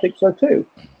 Yeah, I think so too.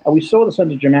 We saw this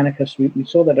under Germanicus. We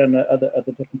saw that in other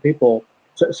different people.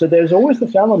 So there's always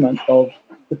this element of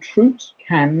the troops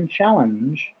can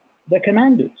challenge their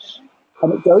commanders.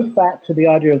 And it goes back to the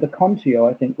idea of the contio,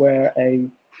 I think, where a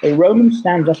Roman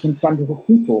stands up in front of the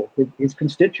people, his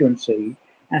constituency,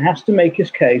 and has to make his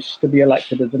case to be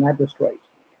elected as an magistrate.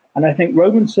 And I think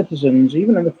Roman citizens,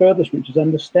 even in the furthest reaches,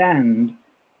 understand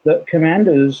that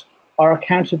commanders are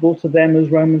accountable to them as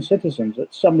Roman citizens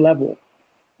at some level.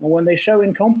 And when they show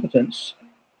incompetence,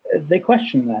 they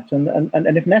question that.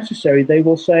 And if necessary, they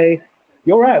will say,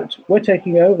 "You're out, we're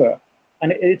taking over."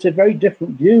 And it's a very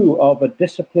different view of a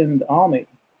disciplined army.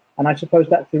 And I suppose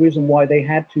that's the reason why they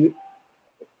had to,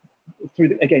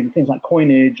 through, again, things like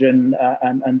coinage and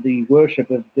the worship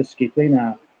of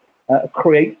disciplina,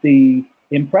 create the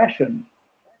impression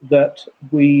that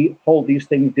we hold these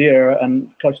things dear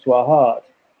and close to our heart,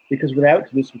 because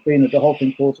without discipline, the whole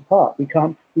thing falls apart. We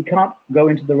can't go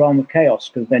into the realm of chaos,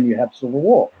 because then you have civil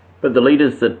war. But the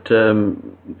leaders that,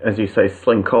 as you say,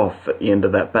 slink off at the end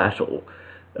of that battle,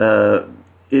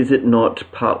 is it not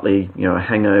partly, a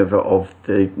hangover of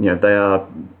the, they are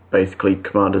basically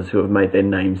commanders who have made their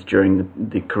names during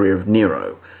the career of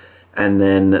Nero, and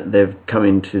then they've come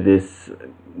into this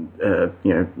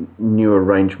new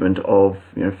arrangement of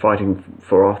fighting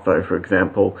for Otho, for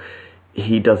example.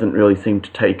 He doesn't really seem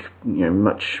to take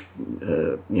much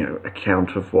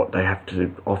account of what they have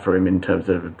to offer him in terms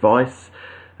of advice.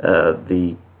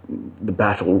 The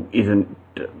battle isn't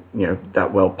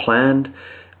that well planned.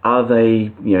 Are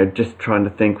they just trying to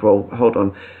think, well, hold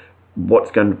on, what's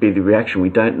going to be the reaction? We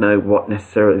don't know what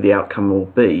necessarily the outcome will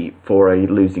be for a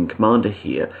losing commander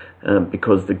here,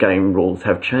 because the game rules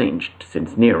have changed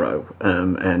since Nero,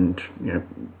 and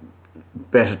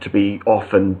better to be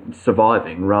off and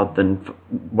surviving rather than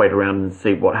wait around and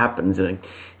see what happens in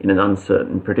an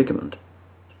uncertain predicament.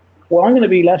 Well, I'm going to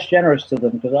be less generous to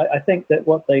them, because I think that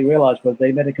what they realized was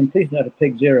they made a complete and utter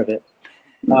pig's ear of it,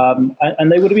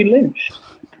 and they would have been lynched.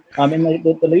 I mean,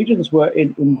 the legions were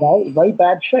in very, very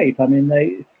bad shape. I mean,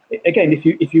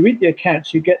 if you read the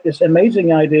accounts, you get this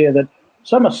amazing idea that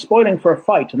some are spoiling for a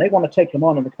fight and they want to take them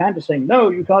on, and the commander's saying, "No,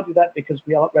 you can't do that because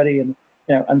we aren't ready,"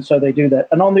 and so they do that.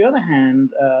 And on the other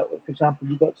hand, for example,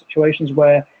 you've got situations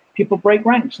where people break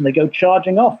ranks and they go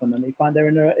charging off, and then they find they're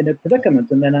in a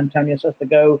predicament, and then Antonius has to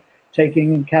go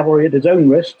taking cavalry at his own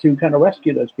risk to kind of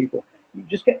rescue those people. You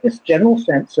just get this general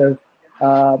sense of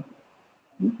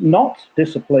not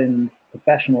disciplined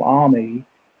professional army,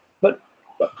 but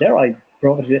dare I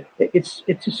provoke it,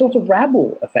 it's a sort of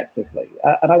rabble, effectively.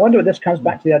 And I wonder if this comes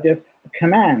back to the idea of the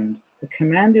command. The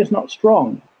command is not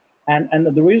strong. And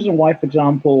the reason why, for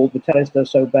example, Vitellius does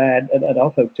so bad, and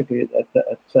also particularly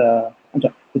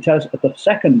Vitellius at the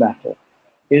second battle,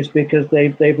 is because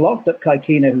they've locked up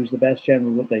Caecina, who's the best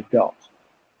general that they've got.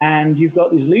 And you've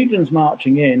got these legions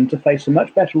marching in to face a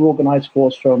much better organized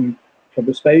force from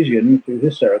Vespasian through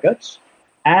his surrogates.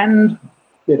 And,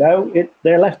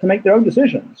 they're left to make their own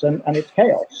decisions, and it's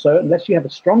chaos. So unless you have a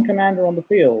strong commander on the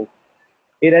field,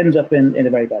 it ends up in a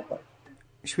very bad place.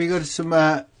 Should we go to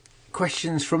some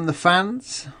questions from the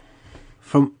fans?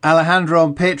 From Alejandro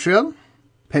on Patreon.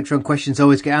 Patreon questions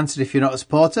always get answered if you're not a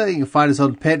supporter. You can find us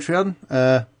on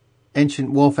Patreon.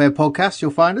 Ancient Warfare Podcast,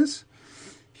 you'll find us.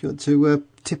 If you want to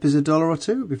tip us $1 or $2,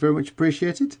 it would be very much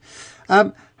appreciated.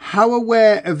 How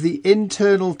aware of the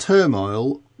internal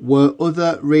turmoil were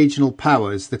other regional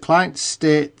powers? The client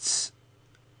states,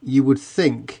 you would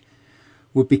think,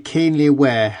 would be keenly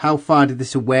aware. How far did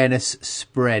this awareness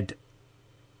spread?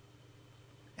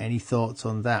 Any thoughts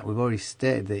on that? We've already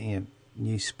stated that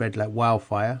news spread like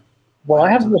wildfire. Well,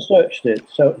 I haven't researched it,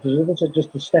 so this is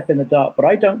just a step in the dark. But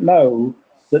I don't know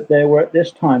that there were, at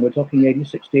this time, we're talking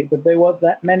 1868, but there were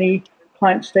that many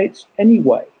client states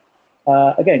anyway.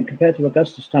 Again, compared to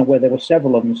Augustus' time, where there were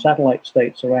several of them, satellite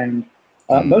states around,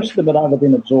 most of them had either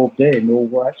been absorbed in or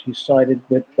were actually sided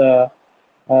with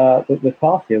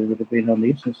Parthia, would have been on the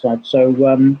eastern side.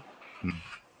 So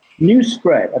news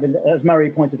spread. I mean, as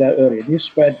Murray pointed out earlier, news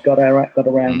spread got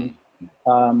around.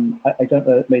 I don't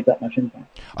know it made that much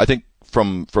impact. I think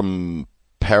from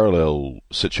parallel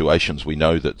situations, we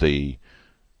know that the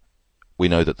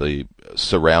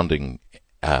surrounding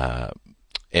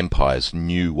empires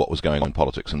knew what was going on in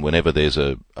politics, and whenever there's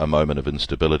a moment of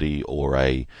instability or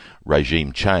a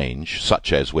regime change,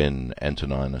 such as when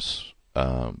Antoninus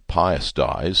Pius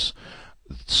dies,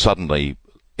 suddenly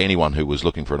anyone who was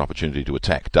looking for an opportunity to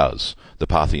attack does. The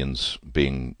Parthians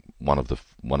being one of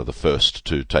the first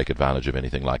to take advantage of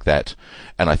anything like that.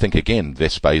 And I think again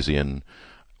Vespasian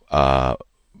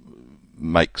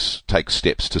takes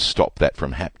steps to stop that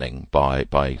from happening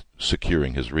by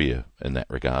securing his rear in that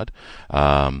regard.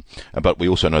 But we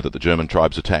also know that the German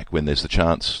tribes attack when there's the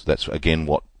chance. That's again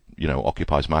what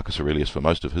occupies Marcus Aurelius for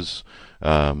most of his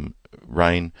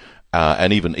reign.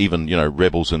 And even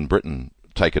rebels in Britain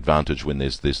take advantage when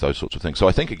there's those sorts of things. So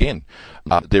I think again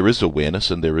there is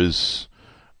awareness, and there is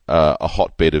a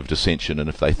hotbed of dissension, and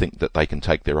if they think that they can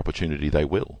take their opportunity, they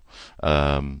will.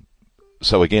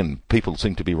 So again, people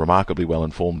seem to be remarkably well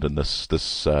informed in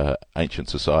this ancient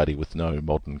society with no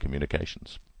modern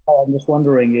communications. I'm just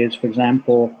wondering is, for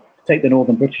example, take the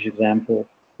Northern British example,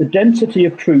 the density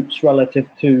of troops relative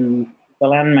to the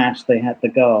landmass they had to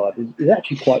guard is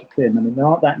actually quite thin. I mean, there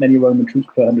aren't that many Roman troops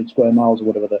per 100 square miles or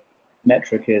whatever the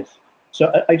metric is.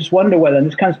 So I just wonder whether, and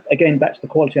this comes again back to the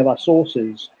quality of our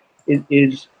sources,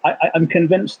 I'm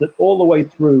convinced that all the way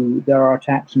through there are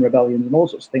attacks and rebellions and all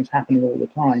sorts of things happening all the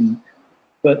time.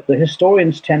 But the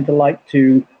historians tend to like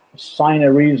to assign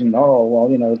a reason. Oh, well,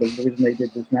 the reason they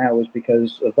did this now is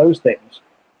because of those things.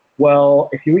 Well,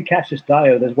 if you read Cassius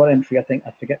Dio, there's one entry, I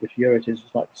forget which year it is,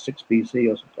 it's like 6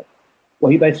 BC or something.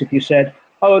 Well, he basically said,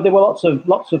 there were lots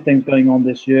of things going on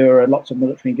this year and lots of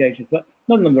military engagements, but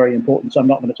none of them very important, so I'm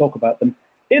not going to talk about them.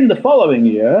 In the following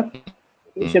year,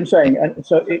 you see what I'm saying? And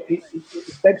so it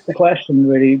begs the question,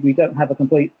 really, we don't have a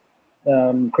complete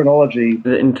chronology.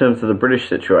 In terms of the British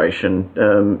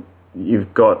situation,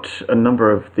 you've got a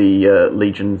number of the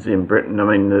legions in Britain. I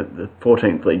mean, the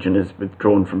 14th Legion is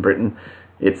withdrawn from Britain.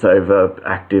 It's over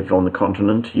active on the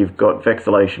continent. You've got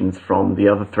vexallations from the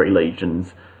other 3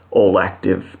 legions, all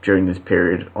active during this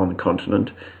period on the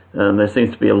continent. There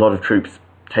seems to be a lot of troops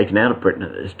taken out of Britain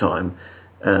at this time.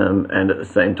 And at the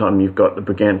same time, you've got the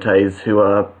Brigantes who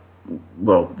are,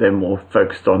 well, they're more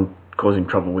focused on causing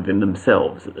trouble within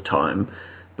themselves at the time.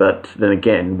 But then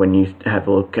again, when you have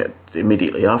a look at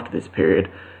immediately after this period,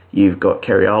 you've got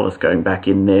Cerealis going back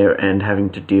in there and having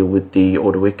to deal with the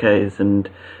Ordovices and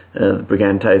the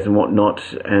Brigantes and whatnot,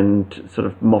 and sort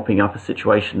of mopping up a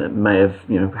situation that may have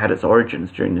had its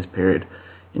origins during this period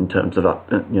in terms of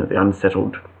the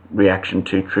unsettled reaction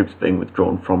to troops being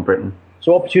withdrawn from Britain.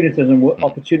 So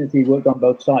opportunity worked on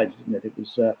both sides, isn't it? It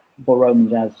was for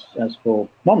Romans as for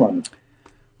non-Romans.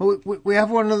 Well, we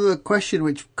have one other question,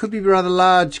 which could be a rather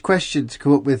large question to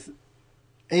come up with.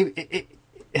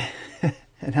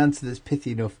 an answer that's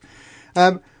pithy enough.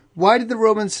 Why did the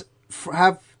Romans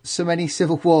have so many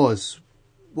civil wars?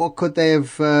 What could they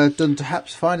have done to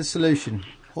perhaps find a solution?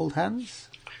 Hold hands?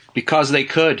 Because they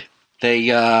could.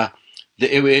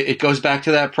 It goes back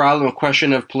to that problem, a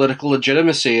question of political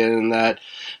legitimacy, and that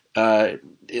I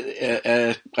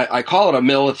call it a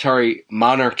military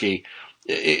monarchy.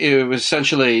 It was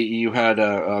essentially you had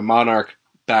a monarch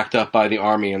backed up by the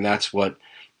army, and that's what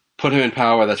put him in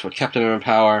power. That's what kept him in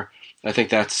power. I think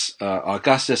that's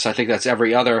Augustus. I think that's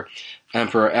every other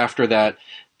emperor after that.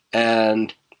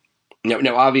 And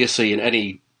now, obviously, in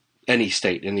any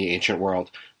state in the ancient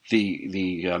world,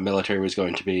 the military was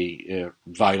going to be a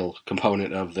vital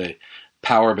component of the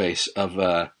power base of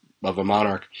a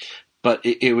monarch. But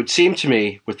it would seem to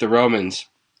me with the Romans,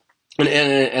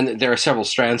 and there are several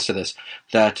strands to this,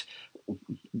 that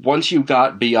once you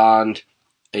got beyond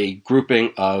a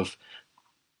grouping of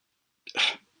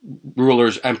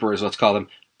rulers, emperors, let's call them,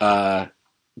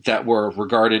 that were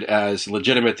regarded as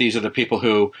legitimate, these are the people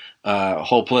who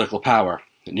hold political power.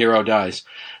 Nero dies.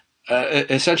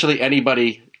 Essentially,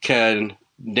 anybody can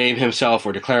name himself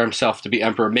or declare himself to be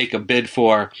emperor, make a bid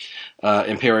for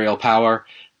imperial power,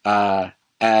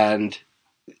 and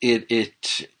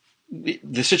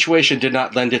the situation did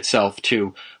not lend itself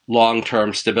to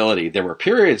long-term stability. There were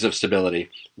periods of stability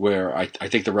where I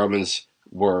think the Romans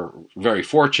were very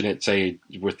fortunate, say,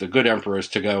 with the good emperors,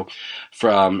 to go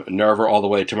from Nerva all the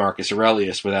way to Marcus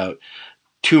Aurelius without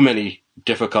too many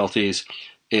difficulties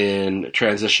in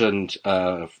transition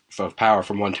of power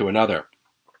from one to another.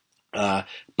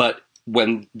 But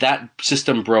when that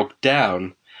system broke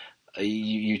down,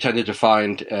 you tended to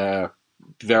find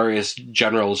various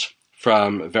generals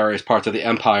from various parts of the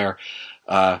empire,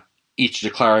 each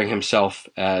declaring himself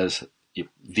as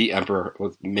the emperor,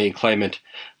 main claimant.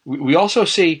 We also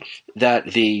see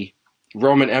that the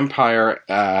Roman Empire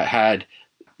had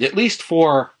at least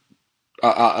four,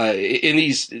 in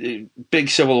these big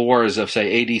civil wars of,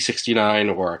 say, AD 69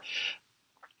 or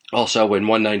also in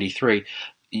 193,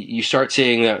 you start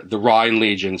seeing the Rhine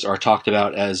legions are talked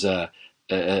about as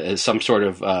some sort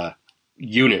of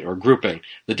unit or grouping.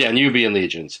 The Danubian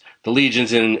legions, the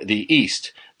legions in the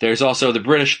east. There's also the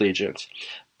British legions.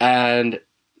 And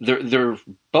the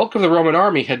bulk of the Roman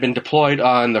army had been deployed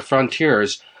on the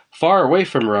frontiers far away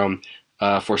from Rome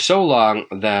for so long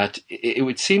that it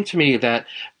would seem to me that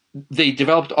they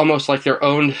developed almost like their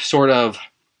own sort of,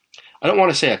 I don't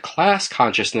want to say a class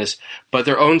consciousness, but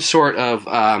their own sort of,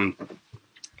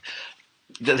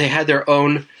 they had their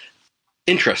own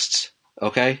interests,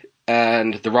 okay?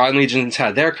 And the Rhine legions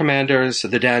had their commanders.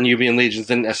 The Danubian legions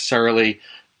didn't necessarily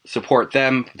support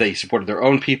them. They supported their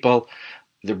own people.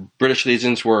 The British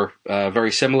legions were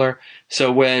very similar.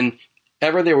 So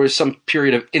whenever there was some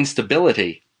period of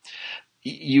instability,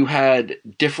 you had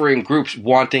differing groups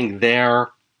wanting their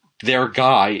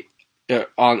guy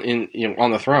on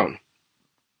the throne,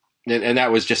 and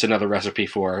that was just another recipe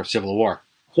for civil war.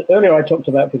 So earlier I talked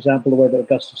about, for example, the way that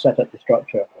Augustus set up the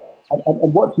structure.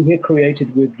 And what he had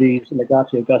created with these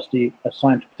legati Augusti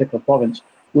assigned to a particular province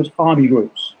was army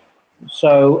groups.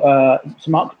 So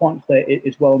Mark's point there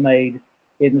is well made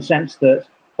in the sense that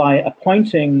by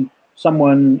appointing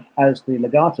someone as the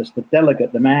legatus, the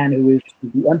delegate, the man who is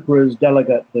the emperor's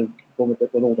delegate, with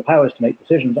all the powers to make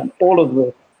decisions, and all of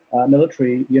the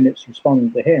military units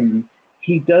responding to him,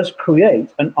 he does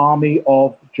create an army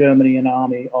of Germany, an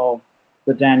army of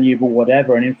the Danube or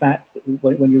whatever. And in fact,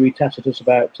 when you read Tacitus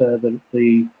about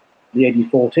the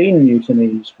AD 14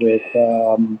 mutinies with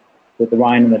the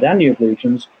Rhine and the Danube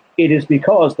legions, it is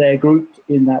because they're grouped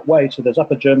in that way. So there's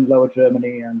Upper Germany, Lower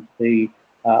Germany, and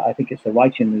I think it's the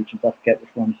Rhaetian legions, I forget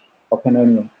which ones, or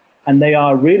Pannonian. And they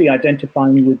are really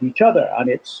identifying with each other. And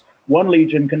it's one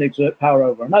legion can exert power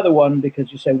over another one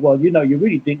because you say, well, you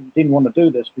really didn't want to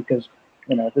do this because,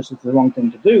 this is the wrong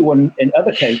thing to do. When in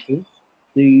other cases,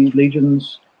 the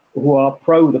legions who are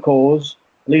pro the cause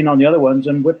lean on the other ones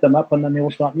and whip them up, and then they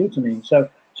all start mutinying. So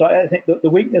I think that the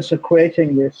weakness of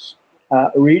creating this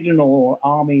regional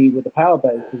army with a power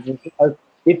base is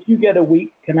if you get a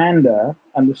weak commander,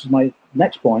 and this is my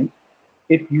next point,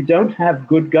 if you don't have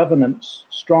good governance,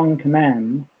 strong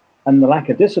command, and the lack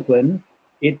of discipline,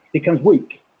 it becomes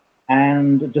weak,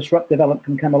 and disruptive element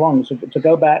can come along. So to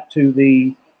go back to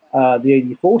the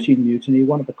AD 14 mutiny,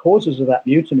 one of the causes of that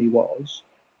mutiny was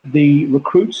the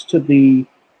recruits to the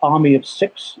army of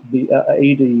 6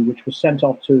 AD, which was sent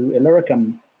off to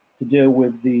Illyricum to deal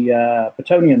with the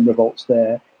Pattonian revolts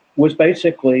there, was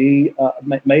basically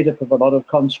made up of a lot of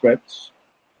conscripts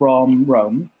from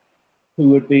Rome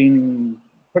who had been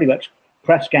pretty much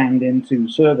press-ganged into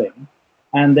serving.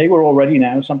 and they were already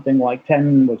now something like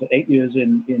 8 years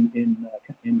in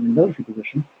military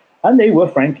position, and they were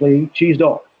frankly cheesed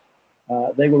off.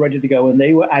 They were ready to go, and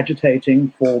they were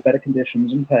agitating for better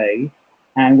conditions and pay.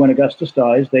 And when Augustus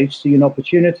dies, they see an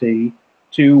opportunity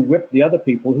to whip the other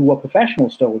people who were professional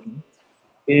soldiers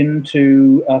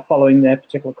into following their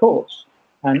particular course.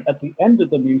 And at the end of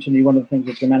the mutiny, one of the things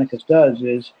that Germanicus does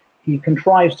is he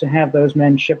contrives to have those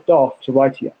men shipped off to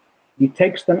Rhaetia. He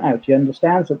takes them out. He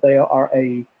understands that they are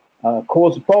a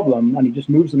cause of problem, and he just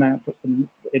moves them out and puts them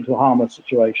into a harmless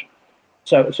situation.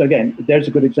 So again, there's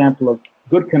a good example of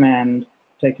good command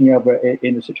taking over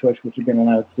in a situation which had been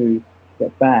allowed to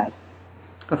get bad.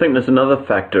 I think there's another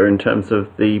factor in terms of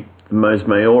the mos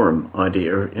maiorum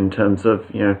idea, in terms of,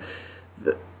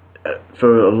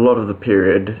 for a lot of the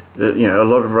period, a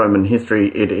lot of Roman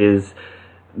history, it is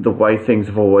the way things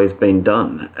have always been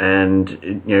done,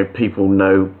 and people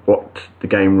know what the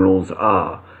game rules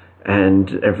are,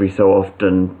 and every so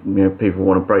often people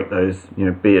want to break those,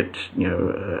 be it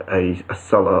a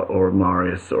Sulla or a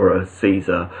Marius or a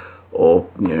Caesar, or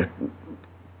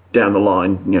down the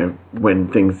line, when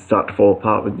things start to fall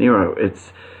apart with Nero,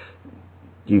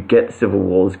 you get civil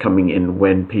wars coming in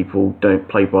when people don't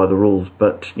play by the rules.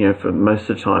 But for most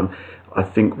of the time, I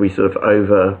think we sort of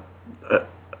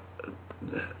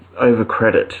over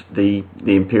credit the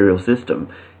imperial system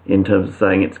in terms of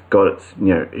saying it's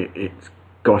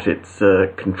got its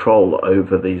control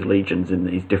over these legions in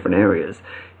these different areas.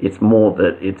 It's more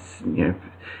that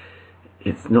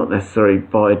it's not necessarily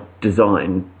by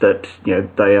design that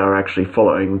they are actually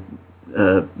following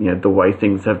the way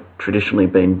things have traditionally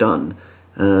been done,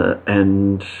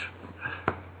 and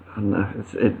I don't know,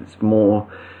 it's more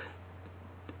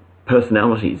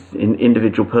personalities,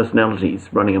 individual personalities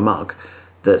running amok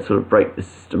that sort of break the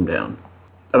system down.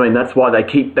 I mean, that's why they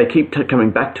keep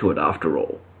coming back to it after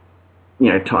all,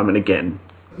 time and again.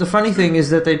 The funny thing is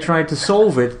that they tried to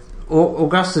solve it.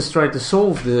 Augustus tried to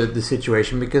solve the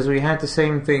situation, because we had the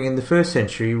same thing in the first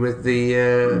century with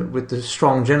the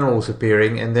strong generals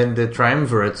appearing, and then the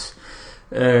triumvirates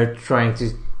trying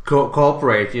to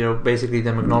cooperate. Basically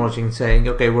them acknowledging, saying,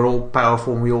 "Okay, we're all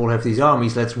powerful and we all have these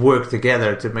armies. Let's work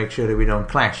together to make sure that we don't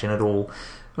clash." And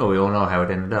we all know how it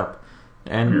ended up.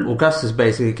 And Augustus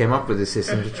basically came up with a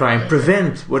system to try and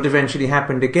prevent what eventually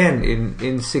happened again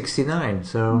in 69.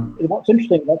 So what's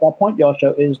interesting about that point,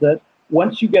 Josho, is that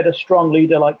once you get a strong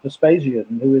leader like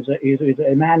Vespasian, who is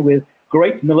a man with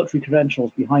great military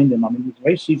credentials behind him, I mean, he's a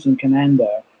very seasoned commander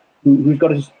who's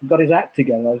got his act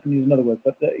together. I was going to use another word,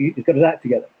 but he's got his act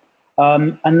together.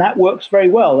 And that works very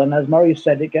well. And as Murray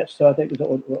said, it gets to, I think,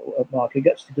 Mark, it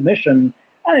gets to Domitian,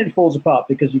 and it falls apart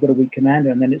because you've got a weak commander,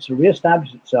 and then it's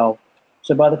reestablished itself.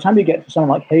 So by the time you get to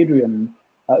someone like Hadrian,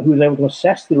 who was able to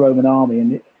assess the Roman army,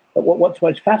 and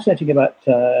what's fascinating about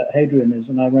Hadrian is,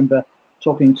 and I remember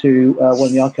talking to one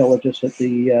of the archaeologists at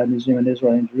the Museum in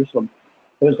Israel in Jerusalem,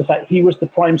 it was the fact he was the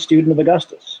prime student of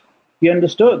Augustus. He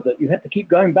understood that you had to keep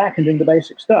going back and doing the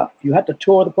basic stuff. You had to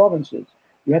tour the provinces.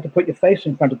 You had to put your face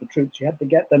in front of the troops. You had to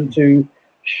get them to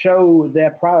show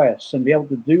their prowess and be able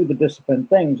to do the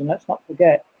disciplined things. And let's not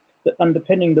forget that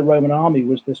underpinning the Roman army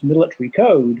was this military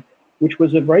code, which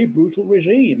was a very brutal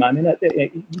regime. I mean,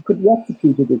 you could be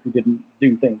executed if you didn't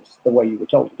do things the way you were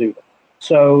told to do them.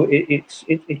 So it's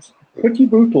pretty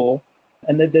brutal,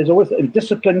 and there's always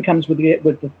discipline comes with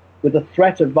the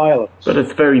threat of violence. But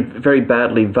it's very, very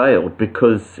badly veiled,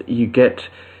 because you get,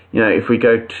 if we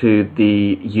go to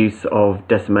the use of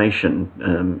decimation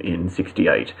in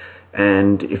 68,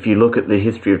 and if you look at the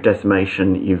history of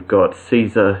decimation, you've got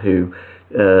Caesar who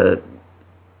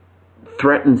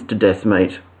threatens to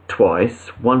decimate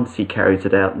twice. Once he carries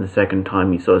it out, and the second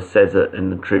time he sort of says it,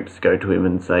 and the troops go to him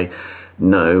and say,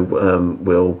 "No,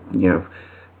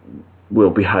 we'll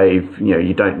behave.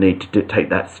 You don't need to take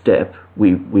that step.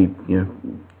 We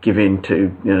give in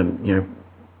to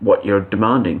what you're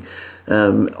demanding."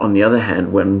 On the other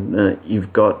hand, when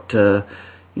you've got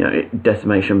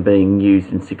decimation being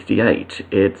used in 68,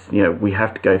 it's we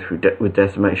have to go through with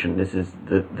decimation. This is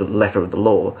the letter of the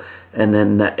law. And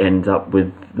then that ends up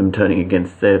with them turning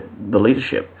against the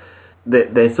leadership.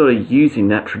 They're sort of using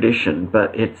that tradition,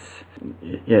 but it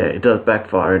does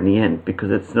backfire in the end,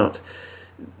 because it's not,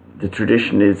 the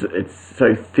tradition it's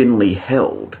so thinly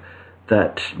held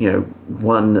that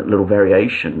one little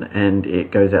variation and it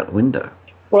goes out the window.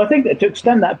 Well, I think that to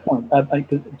extend that point,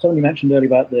 somebody mentioned earlier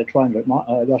about the triumvirate.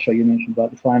 Josho, you mentioned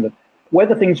about the triumvirate.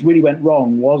 Whether things really went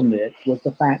wrong, wasn't it, was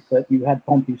the fact that you had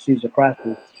Pompey, Caesar,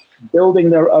 Crassus building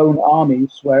their own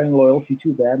armies, swearing loyalty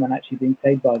to them and actually being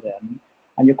paid by them.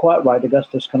 And you're quite right,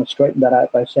 Augustus kind of straightened that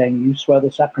out by saying, "You swear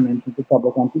the sacrament of the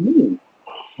public unto me."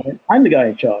 I'm the guy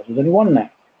in charge. There's only one now.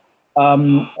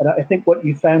 And I think what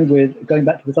you found with going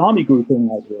back to this army grouping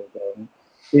idea again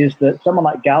is that someone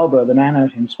like Galba, the man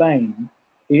out in Spain,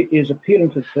 is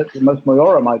appealing to the most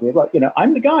maiorum idea. Like,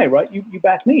 I'm the guy, right? You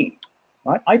back me,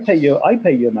 right? I pay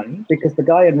your money because the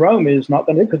guy in Rome is not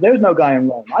going to, because there's no guy in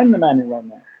Rome. I'm the man in Rome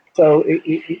now. So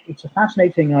it's a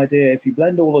fascinating idea if you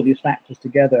blend all of these factors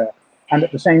together, and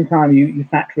at the same time you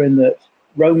factor in that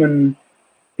Roman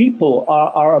people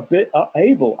are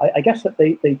able. I guess that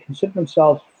they consider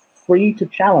themselves free to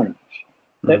challenge.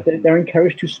 They're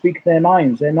encouraged to speak their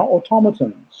minds. They're not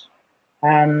automatons.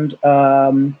 And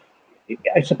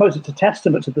I suppose it's a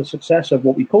testament to the success of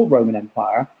what we call Roman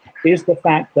Empire, is the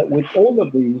fact that with all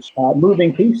of these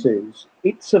moving pieces,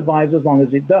 it survives as long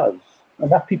as it does.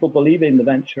 Enough people believe in the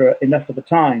venture enough of the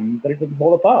time that it doesn't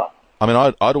fall apart. I mean,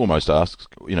 I'd almost ask,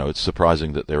 it's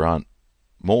surprising that there aren't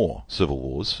more civil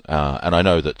wars. And I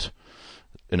know that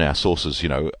in our sources,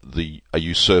 a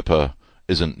usurper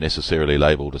isn't necessarily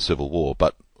labelled a civil war,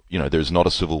 but there's not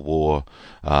a civil war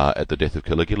at the death of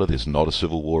Caligula. There's not a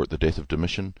civil war at the death of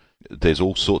Domitian. There's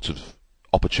all sorts of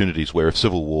opportunities where if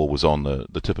civil war was on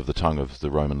the tip of the tongue of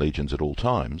the Roman legions at all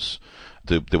times,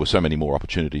 there were so many more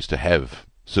opportunities to have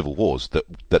civil wars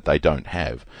that they don't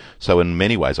have. So in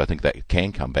many ways, I think that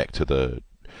can come back to the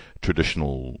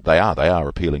traditional. They are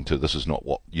appealing to, this is not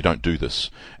what, you don't do this,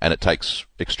 and it takes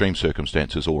extreme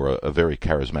circumstances or a very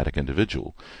charismatic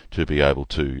individual to be able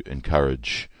to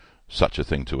encourage such a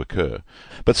thing to occur.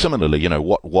 But similarly,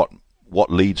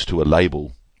 what leads to a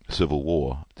label civil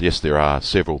war? Yes, there are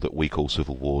several that we call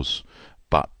civil wars,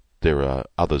 but there are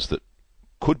others that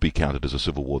could be counted as a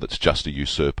civil war that's just a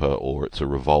usurper, or it's a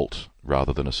revolt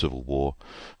rather than a civil war.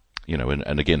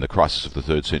 And again, the crisis of the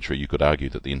 3rd century, you could argue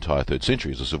that the entire 3rd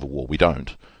century is a civil war. We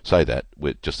don't say that.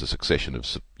 We're just a succession of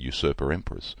usurper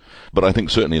emperors. But I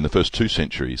think certainly in the first 2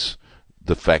 centuries,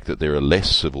 the fact that there are less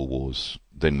civil wars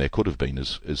than there could have been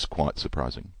is quite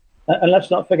surprising. And let's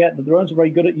not forget that the Romans are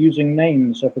very good at using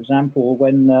names. So, for example,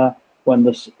 when the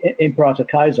Imperator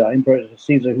Kaiser, Emperor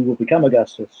Caesar, who will become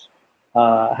Augustus,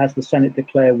 has the Senate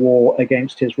declare war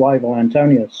against his rival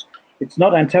Antonius, it's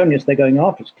not Antonius they're going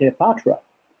after, it's Cleopatra.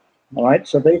 All right,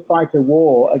 so they fight a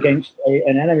war against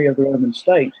an enemy of the Roman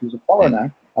state who's a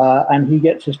foreigner, and he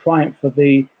gets his triumph for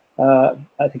the, I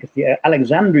think it's the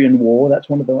Alexandrian War. That's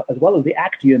one of the, as well as the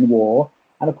Actian War,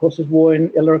 and of course his war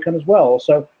in Illyricum as well.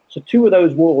 So 2 of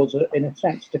those wars are, in a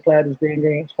sense, declared as being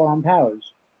against foreign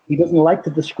powers. He doesn't like to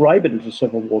describe it as a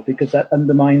civil war because that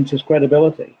undermines his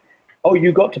credibility. Oh,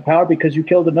 you got to power because you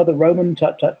killed another Roman?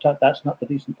 Tut, tut, tut. That's not the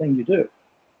decent thing you do.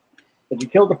 But you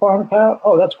killed the foreign power?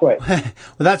 Oh, that's great. Well,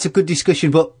 that's a good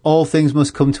discussion, but all things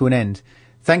must come to an end.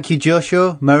 Thank you,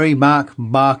 Josho, Murray, Mark,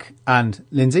 and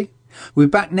Lindsay. We're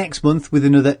back next month with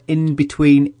another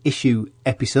in-between issue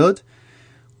episode,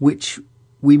 which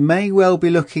we may well be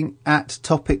looking at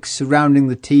topics surrounding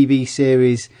the TV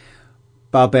series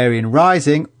Barbarian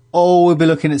Rising, or we'll be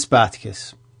looking at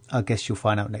Spartacus. I guess you'll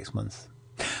find out next month.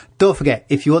 Don't forget,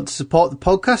 if you want to support the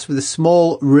podcast with a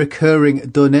small recurring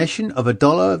donation of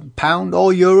 $1, pound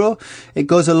or euro, it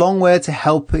goes a long way to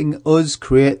helping us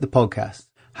create the podcast.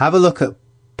 Have a look at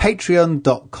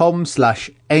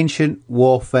patreon.com/Ancient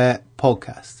Warfare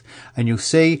Podcast, and you'll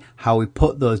see how we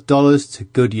put those dollars to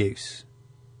good use.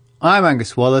 I'm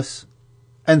Angus Wallace,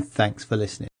 and thanks for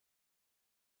listening.